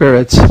Holy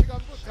Spirit,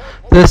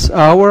 this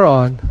hour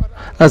on,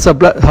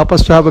 help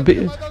us to have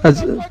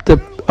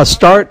a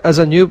start as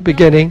a new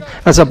beginning,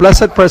 as a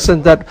blessed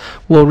person that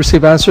will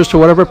receive answers to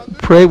whatever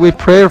we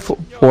pray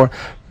for.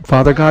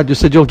 Father God, you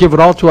said you'll give it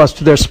all to us,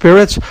 to their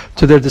spirits,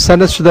 to their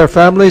descendants, to their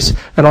families,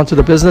 and onto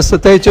the business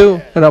that they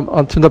do, and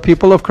onto the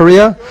people of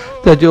Korea,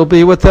 that you'll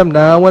be with them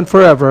now and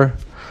forever.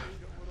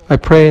 I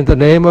pray in the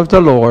name of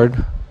the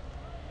Lord.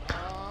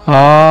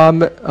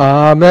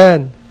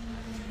 Amen.